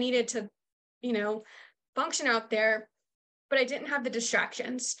things I needed to, function out there, but I didn't have the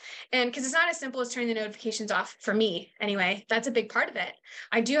distractions. And because it's not as simple as turning the notifications off for me anyway, that's a big part of it.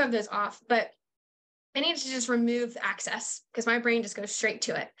 I do have those off, but I needed to just remove the access because my brain just goes straight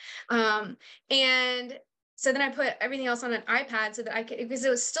to it. And so then I put everything else on an iPad so that I could, because it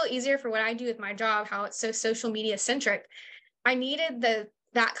was still easier for what I do with my job, how it's so social media centric. I needed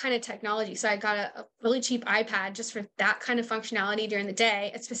that kind of technology. So I got a really cheap iPad just for that kind of functionality during the day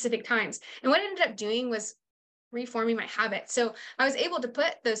at specific times. And what I ended up doing was reforming my habits. So I was able to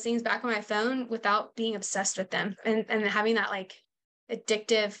put those things back on my phone without being obsessed with them and having that like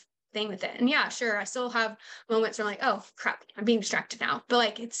addictive thing with it. And yeah, sure, I still have moments where I'm like, oh crap, I'm being distracted now. But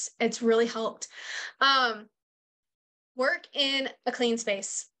like it's really helped. Work in a clean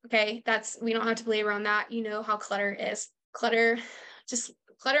space. Okay. We don't have to belabor on that. You know how clutter is. Clutter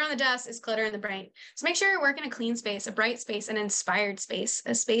on the desk is clutter in the brain. So make sure you're working a clean space, a bright space, an inspired space,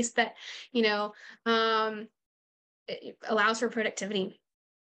 a space that, it allows for productivity.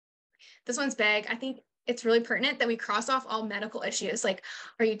 This one's big. I think it's really pertinent that we cross off all medical issues. Like,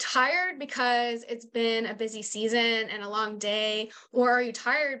 are you tired because it's been a busy season and a long day? Or are you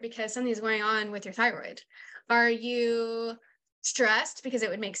tired because something's going on with your thyroid? Are you stressed because it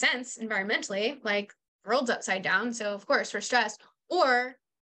would make sense environmentally, like the world's upside down, so of course we're stressed? Or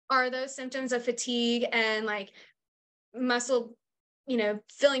are those symptoms of fatigue and like muscle,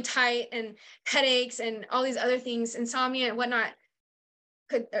 feeling tight and headaches and all these other things, insomnia and whatnot,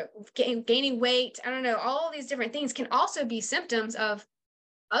 could gaining weight, I don't know, all these different things can also be symptoms of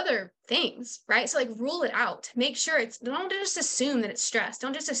other things, right? So like rule it out. Make sure don't just assume that it's stress.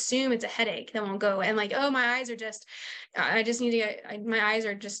 Don't just assume it's a headache that won't go. And like, oh, my eyes are just, I'm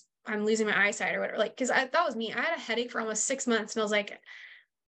losing my eyesight or whatever. Like, because that was me. I had a headache for almost 6 months and I was like,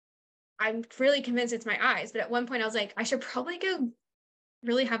 I'm really convinced it's my eyes. But at one point I was like, I should probably go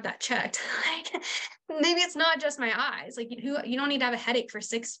really have that checked. Like maybe it's not just my eyes. Like you don't need to have a headache for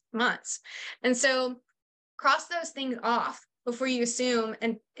 6 months. And so cross those things off before you assume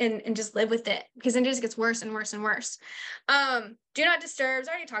and just live with it, because then it just gets worse and worse and worse. Do not disturb.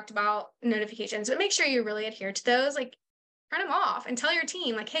 I already talked about notifications, but make sure you really adhere to those. Like turn them off and tell your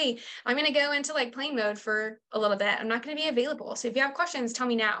team like, hey, I'm going to go into like plane mode for a little bit. I'm not going to be available. So if you have questions, tell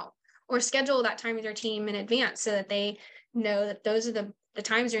me now, or schedule that time with your team in advance so that they know that those are the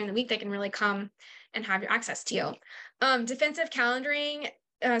times during the week they can really come and have your access to you. Defensive calendaring.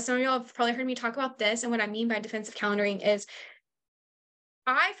 Some of y'all have probably heard me talk about this. And what I mean by defensive calendaring is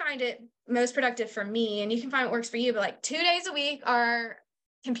I find it most productive for me, and you can find what works for you, but like 2 days a week are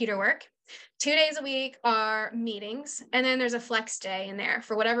computer work. 2 days a week are meetings. And then there's a flex day in there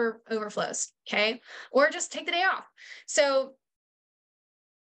for whatever overflows. Okay. Or just take the day off. So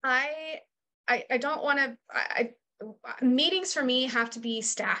I don't want to, meetings for me have to be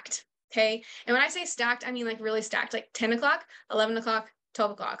stacked. Okay. And when I say stacked, I mean like really stacked, like 10 o'clock, 11 o'clock,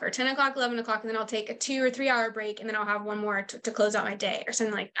 12 o'clock, or 10 o'clock, 11 o'clock. And then I'll take a 2 or 3 hour break. And then I'll have one more to close out my day or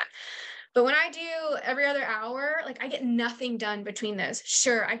something like that. But when I do every other hour, like I get nothing done between those.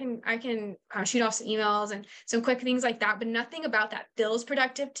 Sure, I can shoot off some emails and some quick things like that, but nothing about that feels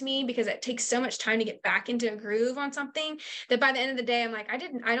productive to me, because it takes so much time to get back into a groove on something that by the end of the day, I'm like, I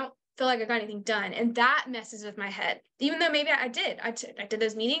don't feel like I got anything done. And that messes with my head, even though maybe I did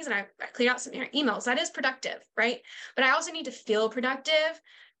those meetings and I cleared out some emails. That is productive, right? But I also need to feel productive,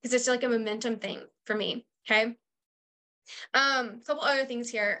 because it's like a momentum thing for me. Okay. A couple other things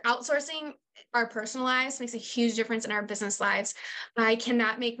here. Outsourcing our personal lives makes a huge difference in our business lives. I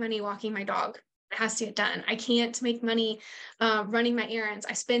cannot make money walking my dog. It has to get done. I can't make money running my errands.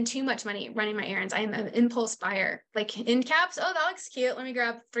 I spend too much money running my errands. I am an impulse buyer. Like end caps, oh, that looks cute. Let me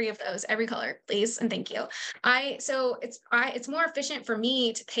grab 3 of those, every color, please, and thank you. So it's more efficient for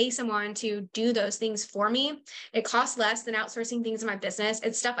me to pay someone to do those things for me. It costs less than outsourcing things in my business.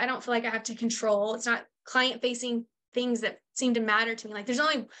 It's stuff I don't feel like I have to control. It's not client-facing things that seem to matter to me. Like there's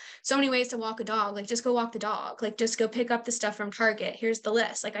only so many ways to walk a dog. Like just go walk the dog. Like just go pick up the stuff from Target. Here's the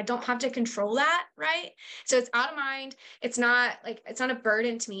list. Like I don't have to control that, right? So it's out of mind. It's not a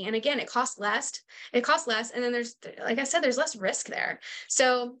burden to me. And again, it costs less. And then there's, like I said, there's less risk there.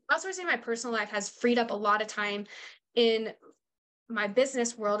 So outsourcing my personal life has freed up a lot of time in my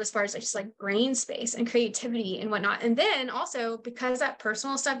business world as far as just like brain space and creativity and whatnot. And then also because that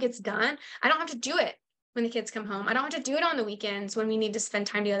personal stuff gets done, I don't have to do it when the kids come home. I don't have to do it on the weekends when we need to spend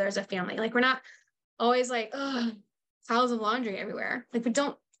time together as a family. Like we're not always like, oh, piles of laundry everywhere. Like we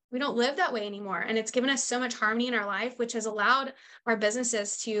don't live that way anymore. And it's given us so much harmony in our life, which has allowed our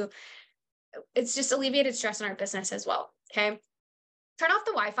businesses it's just alleviated stress in our business as well. Okay. Turn off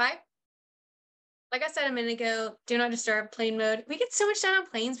the Wi-Fi. Like I said a minute ago, do not disturb, plane mode. We get so much done on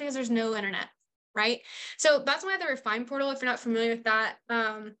planes because there's no internet, right? So that's why the Refine portal, if you're not familiar with that,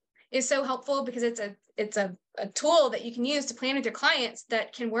 is so helpful because it's a tool that you can use to plan with your clients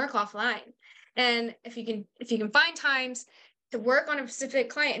that can work offline. And if you can find times to work on a specific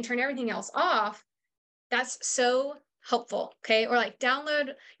client and turn everything else off, that's so helpful. Okay. Or like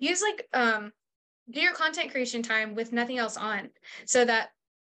use do your content creation time with nothing else on so that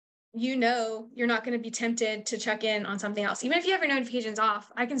you're not going to be tempted to check in on something else. Even if you have your notifications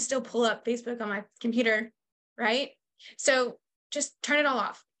off, I can still pull up Facebook on my computer, right? So just turn it all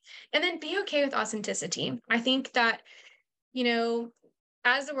off. And then be okay with authenticity. I think that,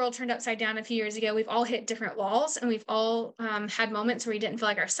 as the world turned upside down a few years ago, we've all hit different walls and we've all had moments where we didn't feel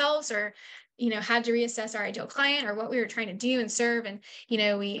like ourselves or, had to reassess our ideal client or what we were trying to do and serve. And,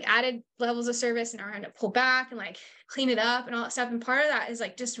 we added levels of service and are having to pull back and like clean it up and all that stuff. And part of that is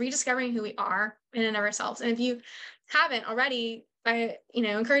like just rediscovering who we are in and of ourselves. And if you haven't already, I,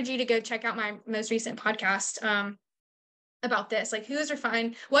 encourage you to go check out my most recent podcast, about this, like what is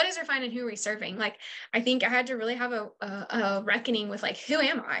refined and who are we serving? Like, I think I had to really have a reckoning with like, who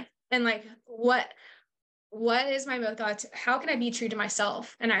am I? And like, what is my thoughts? How can I be true to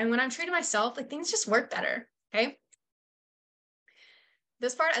myself? And when I'm true to myself, like things just work better. Okay.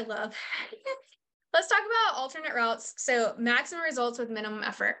 This part I love. Let's talk about alternate routes. So maximum results with minimum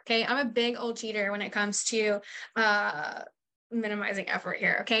effort. Okay. I'm a big old cheater when it comes to minimizing effort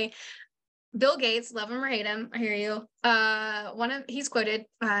here. Okay. Bill Gates, love him or hate him, I hear you. He's quoted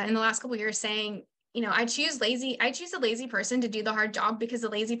in the last couple of years saying, I choose the lazy person to do the hard job because the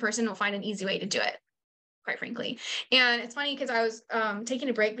lazy person will find an easy way to do it, quite frankly. And it's funny because I was taking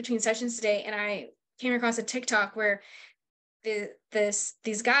a break between sessions today and I came across a TikTok where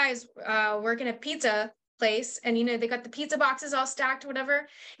these guys work in a pizza place and they got the pizza boxes all stacked or whatever,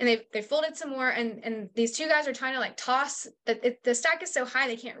 and they folded some more and these two guys are trying to like toss the stack is so high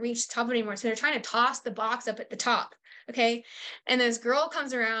they can't reach the top anymore, so they're trying to toss the box up at the top. Okay. And this girl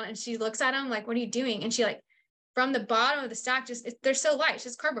comes around and she looks at him like, what are you doing? And she like from the bottom of the stack, they're so light, it's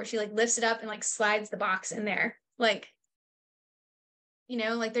just cardboard, she like lifts it up and like slides the box in there, like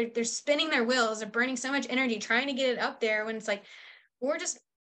like they're spinning their wheels, they're burning so much energy trying to get it up there when it's like we're just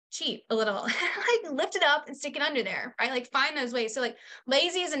cheat a little, like lift it up and stick it under there, right? Like find those ways. So like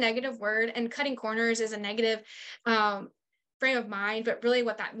lazy is a negative word and cutting corners is a negative frame of mind, but really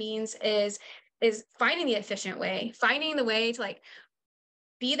what that means is finding the efficient way, finding the way to like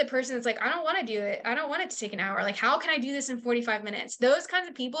be the person that's like, I don't want to do it. I don't want it to take an hour. Like, how can I do this in 45 minutes? Those kinds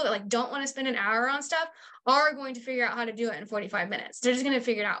of people that like don't want to spend an hour on stuff are going to figure out how to do it in 45 minutes. They're just going to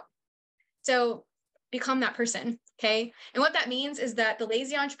figure it out. So become that person. Okay. And what that means is that the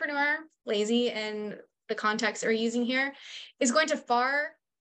lazy entrepreneur, lazy in the context we're using here, is going to far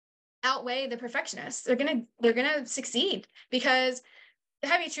outweigh the perfectionists. They're going to succeed, because the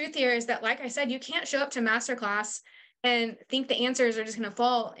heavy truth here is that, like I said, you can't show up to masterclass and think the answers are just going to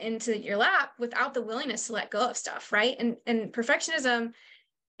fall into your lap without the willingness to let go of stuff. Right. And perfectionism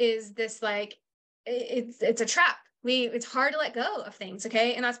is this, like, it's a trap. It's hard to let go of things.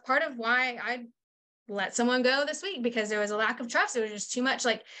 Okay. And that's part of why I let someone go this week, because there was a lack of trust. It was just too much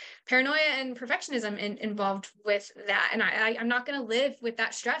like paranoia and perfectionism involved with that. And I'm not going to live with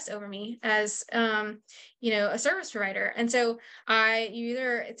that stress over me as, a service provider. And so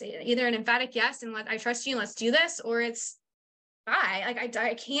it's either an emphatic yes, and I trust you and let's do this, or it's bye. Like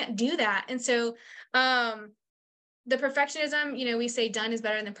I can't do that. And so, the perfectionism, we say done is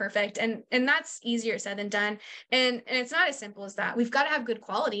better than perfect. And that's easier said than done. And it's not as simple as that. We've got to have good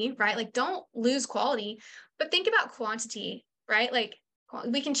quality, right? Like don't lose quality, but think about quantity, right? Like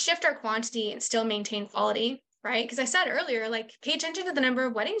we can shift our quantity and still maintain quality, right? Because I said earlier, like pay attention to the number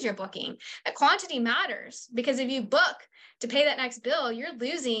of weddings you're booking. That quantity matters, because if you book to pay that next bill, you're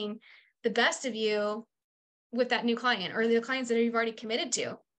losing the best of you with that new client or the clients that you've already committed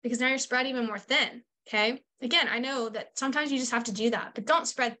to, because now you're spread even more thin. Okay. Again, I know that sometimes you just have to do that, but don't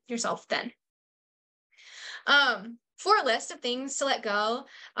spread yourself thin. For a list of things to let go,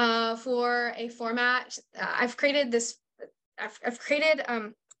 for a format, I've created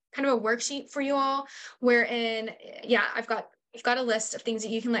kind of a worksheet for you all, wherein, I've got a list of things that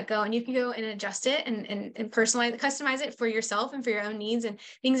you can let go, and you can go and adjust it and personalize, customize it for yourself and for your own needs and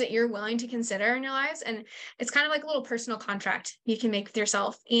things that you're willing to consider in your lives. And it's kind of like a little personal contract you can make with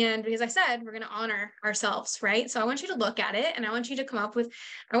yourself. And because I said, we're going to honor ourselves, right? So I want you to look at it, and I want you to come up with,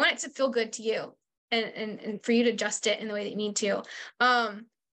 I want it to feel good to you, and for you to adjust it in the way that you need to.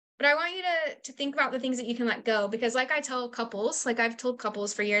 But I want you to think about the things that you can let go, because like I tell couples, like I've told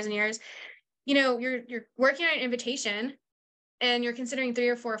couples for years and years, you're working on an invitation and you're considering 3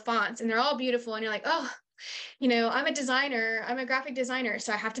 or 4 fonts, and they're all beautiful. And you're like, oh, I'm a designer, I'm a graphic designer,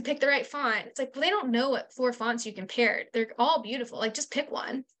 so I have to pick the right font. It's like, well, they don't know what 4 fonts you compared. They're all beautiful. Like, just pick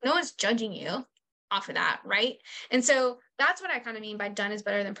one. No one's judging you off of that, right? And so that's what I kind of mean by done is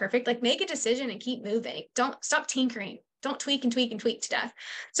better than perfect. Like, make a decision and keep moving. Don't stop tinkering. Don't tweak and tweak and tweak to death.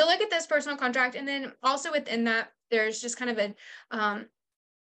 So look at this personal contract. And then also within that, there's just kind of a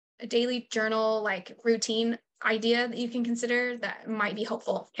daily journal, like routine idea that you can consider that might be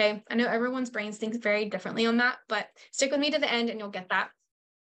helpful. Okay. I know everyone's brains think very differently on that, but stick with me to the end and you'll get that.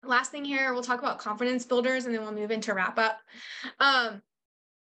 Last thing here, we'll talk about confidence builders, and then we'll move into wrap up.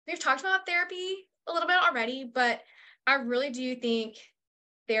 We've talked about therapy a little bit already, but I really do think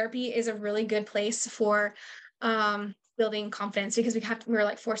therapy is a really good place for building confidence, because we're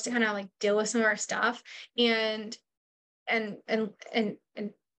like forced to kind of like deal with some of our stuff and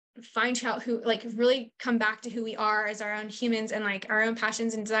find out who, like, really come back to who we are as our own humans, and like our own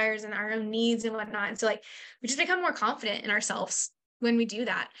passions and desires and our own needs and whatnot. And so like we just become more confident in ourselves when we do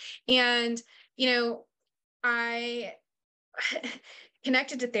that. And I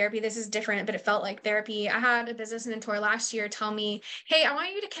connected to therapy. This is different, but it felt like therapy. I had a business mentor last year tell me, hey, I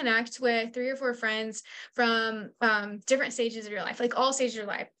want you to connect with 3 or 4 friends from different stages of your life, like all stages of your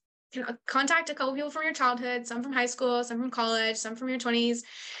life. Contact a couple people from your childhood, some from high school, some from college, some from your 20s.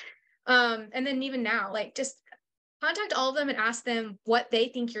 And then even now, like, just contact all of them and ask them what they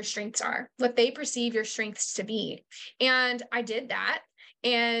think your strengths are, what they perceive your strengths to be. And I did that.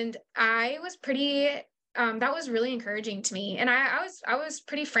 And I was pretty, that was really encouraging to me. And I was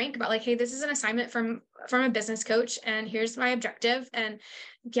pretty frank about like, hey, this is an assignment from a business coach, and here's my objective. And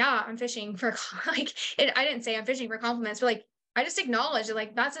yeah, I'm fishing for I didn't say I'm fishing for compliments, but like, I just acknowledged that,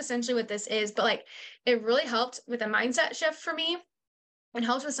 like, that's essentially what this is. But like, it really helped with a mindset shift for me, and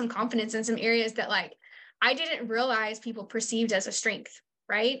helped with some confidence in some areas that like I didn't realize people perceived as a strength,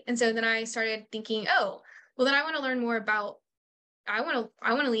 right? And so then I started thinking, oh, well, then I want to learn more about, I want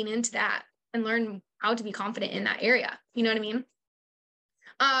to lean into that and learn how to be confident in that area. You know what I mean?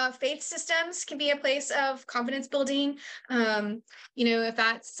 Faith systems can be a place of confidence building. If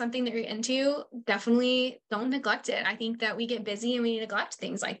that's something that you're into, definitely don't neglect it. I think that we get busy and we neglect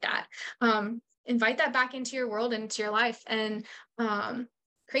things like that. Invite that back into your world and into your life, and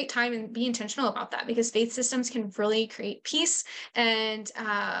create time and be intentional about that, because faith systems can really create peace and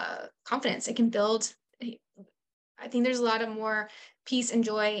confidence. It can build, I think there's a lot of more peace and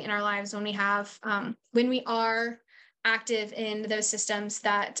joy in our lives when we have, when we are active in those systems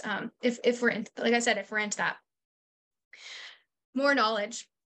that, if we're in, like I said, if we're into that. More knowledge.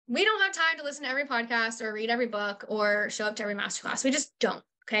 We don't have time to listen to every podcast or read every book or show up to every masterclass. We just don't.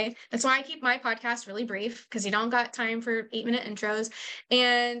 Okay. That's why I keep my podcast really brief, because you don't got time for 8-minute intros.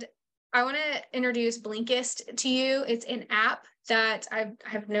 And I want to introduce Blinkist to you. It's an app that I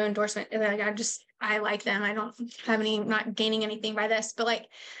have no endorsement. I like them. I don't have not gaining anything by this, but like,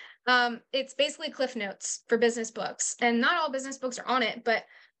 it's basically Cliff Notes for business books, and not all business books are on it, but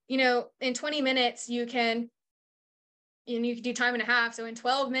in 20 minutes you can do time and a half. So in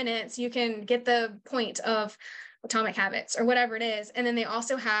 12 minutes, you can get the point of Atomic Habits or whatever it is. And then they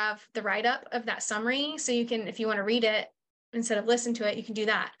also have the write-up of that summary. So you can, if you want to read it instead of listen to it, you can do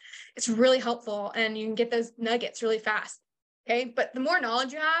that. It's really helpful, and you can get those nuggets really fast. Okay. But the more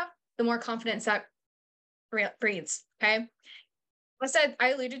knowledge you have, the more confidence that breeds. Okay. I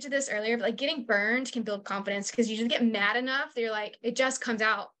alluded to this earlier, but like getting burned can build confidence because you just get mad enough that you're like, it just comes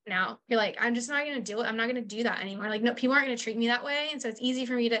out now. You're like, I'm just not going to do it. I'm not going to do that anymore. Like, no, people aren't going to treat me that way. And so it's easy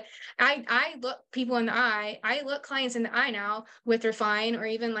for me to, I look people in the eye, I look clients in the eye now with Refine, or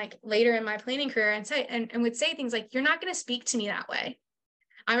even like later in my planning career, and say, and would say things like, you're not going to speak to me that way.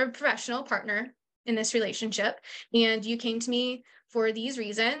 I'm a professional partner in this relationship, and you came to me for these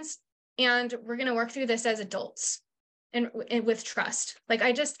reasons, and we're going to work through this as adults and with trust. Like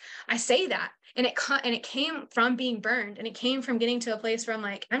I say that, and it came from being burned, and it came from getting to a place where I'm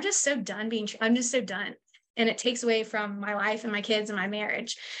like, I'm just so done I'm just so done. And it takes away from my life and my kids and my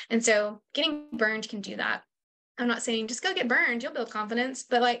marriage. And so getting burned can do that. I'm not saying just go get burned, you'll build confidence,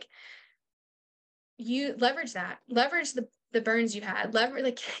 but like you leverage the burns you had,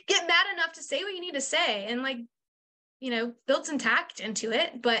 like get mad enough to say what you need to say, and like, build some tact into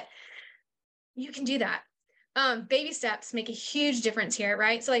it, but you can do that. Baby steps make a huge difference here,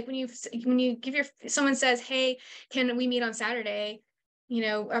 right? So like when you someone says, hey, can we meet on Saturday?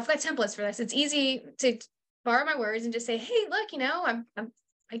 I've got templates for this. It's easy to borrow my words and just say, hey, look,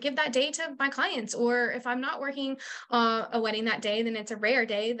 I give that day to my clients. Or if I'm not working a wedding that day, then it's a rare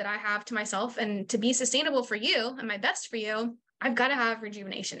day that I have to myself. And to be sustainable for you and my best for you, I've got to have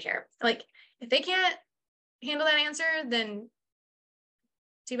rejuvenation here. Like if they can't handle that answer, then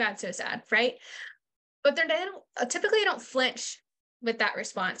too bad, so sad, right? But they typically don't flinch with that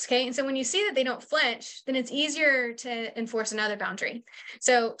response. Okay. And so when you see that they don't flinch, then it's easier to enforce another boundary.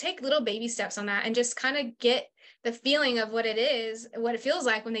 So take little baby steps on that and just kind of get the feeling of what it feels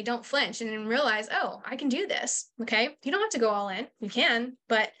like when they don't flinch, and then realize, oh, I can do this. Okay. You don't have to go all in. You can,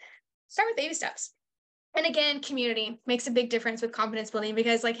 but start with baby steps. And again, community makes a big difference with confidence building,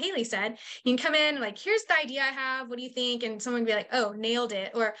 because like Haley said, you can come in like, here's the idea I have. What do you think? And someone would be like, oh, nailed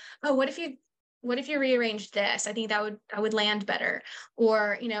it. Or, oh, what if you rearranged this? I think that would land better.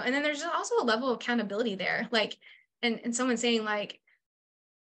 Or, and then there's also a level of accountability there. Like, and someone saying like,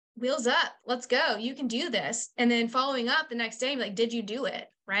 wheels up, let's go. You can do this. And then following up the next day, like, did you do it?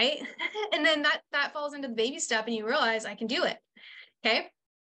 Right. And then that falls into the baby step, and you realize I can do it. Okay.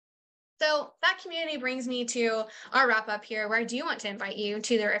 So that community brings me to our wrap up here, where I do want to invite you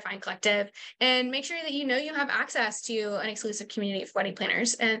to the Refine Collective and make sure that you have access to an exclusive community of wedding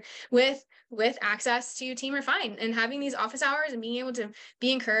planners, and with access to Team Refine, and having these office hours and being able to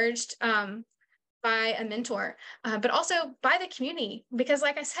be encouraged by a mentor, but also by the community. Because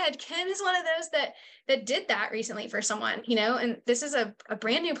like I said, Kim is one of those that did that recently for someone, and this is a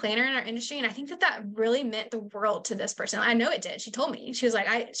brand new planner in our industry. And I think that really meant the world to this person. I know it did. She told me, she was like,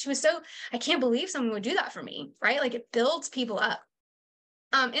 I can't believe someone would do that for me, right? Like it builds people up.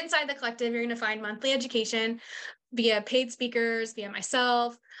 Inside the collective, you're going to find monthly education via paid speakers, via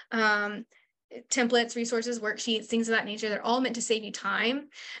myself, templates, resources, worksheets, things of that nature. They're all meant to save you time.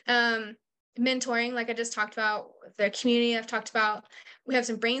 Mentoring, like I just talked about, the community I've talked about. We have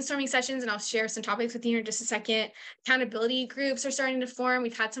some brainstorming sessions, and I'll share some topics with you in just a second. Accountability groups are starting to form.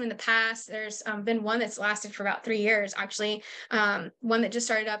 We've had some in the past. There's been one that's lasted for about 3 years, actually. One that just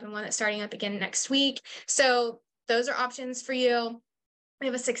started up, and one that's starting up again next week. So those are options for you. We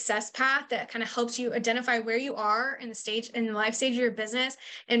have a success path that kind of helps you identify where you are in the life stage of your business,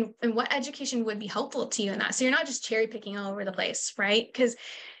 and what education would be helpful to you in that. So you're not just cherry picking all over the place, right? Because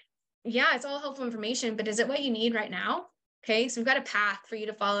yeah, it's all helpful information, but is it what you need right now? Okay, so we've got a path for you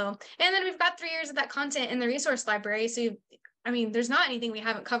to follow. And then we've got 3 years of that content in the resource library. So there's not anything we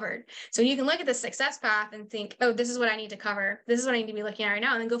haven't covered. So you can look at the success path and think, oh, this is what I need to cover. This is what I need to be looking at right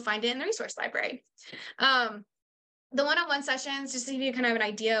now. And then go find it in the resource library. The one-on-one sessions, just to give you kind of an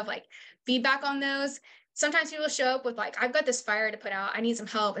idea of like feedback on those. Sometimes people show up with like, I've got this fire to put out, I need some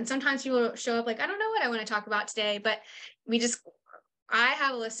help. And sometimes people show up like, I don't know what I want to talk about today, but I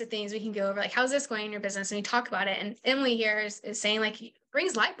have a list of things we can go over, like, how's this going in your business? And we talk about it. And Emily here is saying like,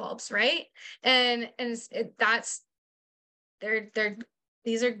 brings light bulbs, right? And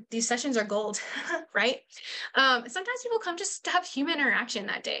these sessions are gold, right? Sometimes people come just to have human interaction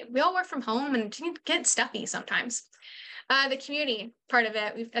that day. We all work from home and get stuffy sometimes. The community part of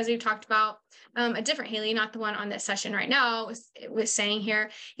it, as we've talked about, a different Haley, not the one on this session right now, was saying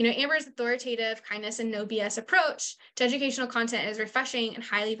here, Amber's authoritative, kindness, and no BS approach to educational content is refreshing and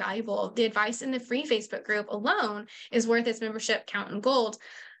highly valuable. The advice in the free Facebook group alone is worth its membership count in gold.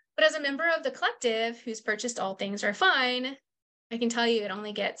 But as a member of the collective who's purchased all things Refine, I can tell you it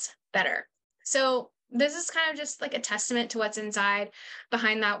only gets better. So this is kind of just like a testament to what's inside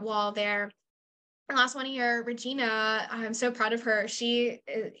behind that wall there. And last one here, Regina, I'm so proud of her. She,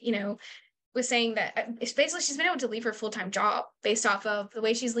 was saying that it's basically she's been able to leave her full-time job based off of the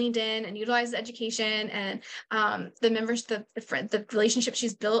way she's leaned in and utilized the education and the members, the relationship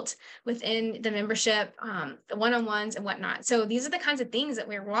she's built within the membership, the one-on-ones and whatnot. So these are the kinds of things that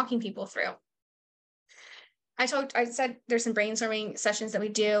we're walking people through. I said there's some brainstorming sessions that we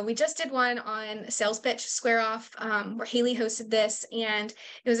do. We just did one on sales pitch square off, where Haley hosted this, and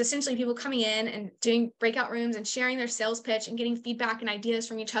it was essentially people coming in and doing breakout rooms and sharing their sales pitch and getting feedback and ideas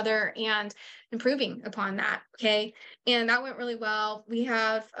from each other and improving upon that. Okay. And that went really well. We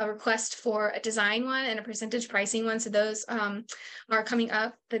have a request for a design one and a percentage pricing one. So those are coming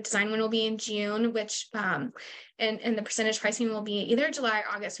up. The design one will be in June, which and the percentage pricing will be either July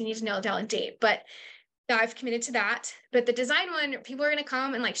or August. We need to nail down a date, but I've committed to that. But the design one, people are going to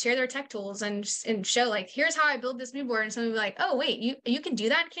come and like share their tech tools and show like, here's how I build this mood board. And someone will be like, oh, wait, you can do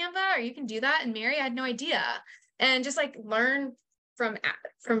that in Canva, or you can do that in Mary. I had no idea. And just like learn from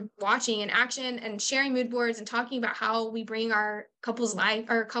watching and action and sharing mood boards and talking about how we bring our couples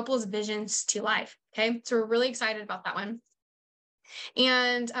visions to life. Okay. So we're really excited about that one.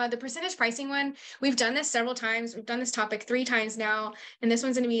 And the percentage pricing one, we've done this several times. We've done this topic 3 times now, and this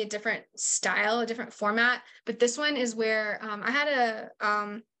one's going to be a different style, a different format. But this one is where I had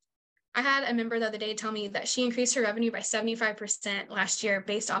a member the other day tell me that she increased her revenue by 75% last year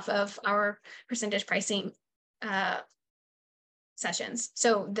based off of our percentage pricing sessions.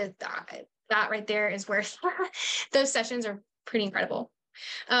 So that right there is where those sessions are pretty incredible.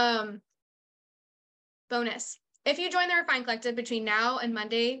 Bonus. If you join the Refine Collective between now and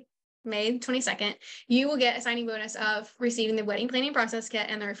Monday, May 22nd, you will get a signing bonus of receiving the wedding planning process kit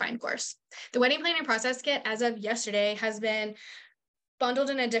and the Refine course. The wedding planning process kit, as of yesterday, has been bundled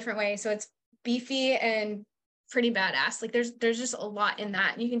in a different way. So it's beefy and pretty badass. Like there's just a lot in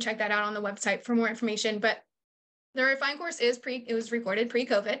that. You can check that out on the website for more information. But the Refine course it was recorded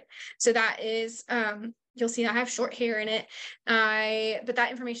pre-COVID. So that is, you'll see I have short hair in it. But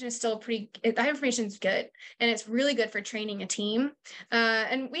that information is still that information is good. And it's really good for training a team.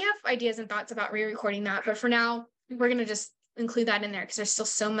 And we have ideas and thoughts about re-recording that. But for now, we're going to just include that in there because there's still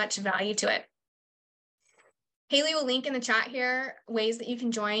so much value to it. Haley will link in the chat here ways that you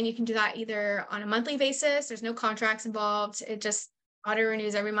can join. You can do that either on a monthly basis. There's no contracts involved. It just auto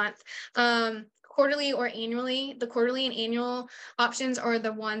renews every month. Quarterly or annually. The quarterly and annual options are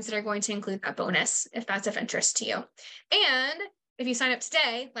the ones that are going to include that bonus if that's of interest to you. And if you sign up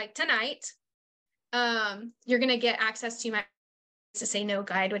today, like tonight, you're going to get access to my to Say No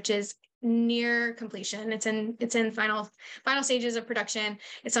guide, which is near completion. It's in final stages of production.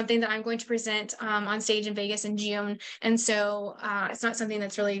 It's something that I'm going to present on stage in Vegas in June. And so it's not something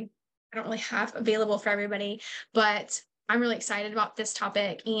that's I don't really have available for everybody, but I'm really excited about this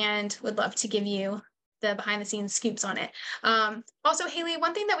topic and would love to give you the behind the scenes scoops on it. Also, Haley,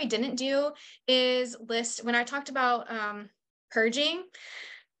 one thing that we didn't do is list when I talked about purging.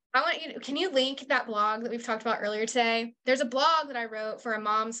 Can you link that blog that we've talked about earlier today? There's a blog that I wrote for a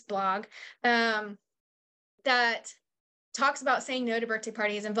mom's blog that talks about saying no to birthday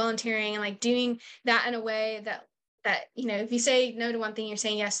parties and volunteering and like doing that in a way that, if you say no to one thing, you're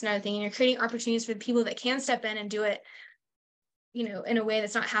saying yes to another thing, and you're creating opportunities for the people that can step in and do it, in a way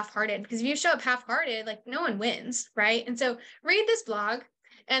that's not half-hearted. Because if you show up half-hearted, like no one wins, right? And so read this blog,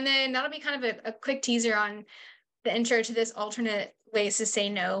 and then that'll be kind of a quick teaser on the intro to this alternate ways to say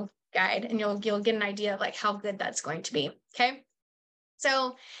no guide, and you'll get an idea of like how good that's going to be. Okay.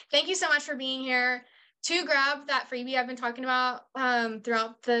 So thank you so much for being here. To grab that freebie I've been talking about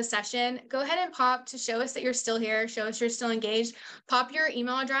throughout the session, go ahead and pop to show us that you're still here, show us you're still engaged, pop your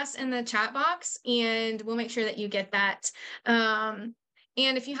email address in the chat box, and we'll make sure that you get that. And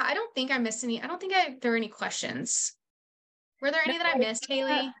if you, I don't think I missed any, there were any questions. Were there any that I missed,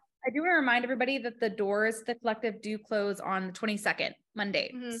 Haley? I do want to remind everybody that the doors to the collective do close on the 22nd,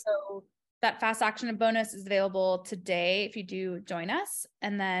 Monday. Mm-hmm. So that fast action and bonus is available today if you do join us.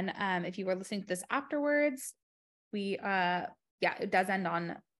 And then if you were listening to this afterwards, it does end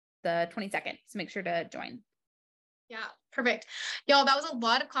on the 22nd. So make sure to join. Yeah, perfect. Y'all, that was a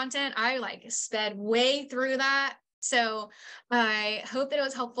lot of content. I sped way through that. So I hope that it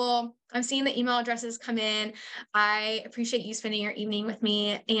was helpful. I'm seeing the email addresses come in. I appreciate you spending your evening with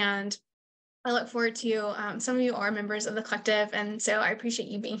me, and I look forward to, some of you are members of the collective, and so I appreciate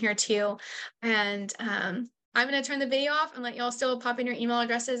you being here too. And I'm going to turn the video off and let y'all still pop in your email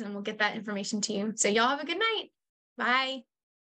addresses, and we'll get that information to you. So y'all have a good night. Bye.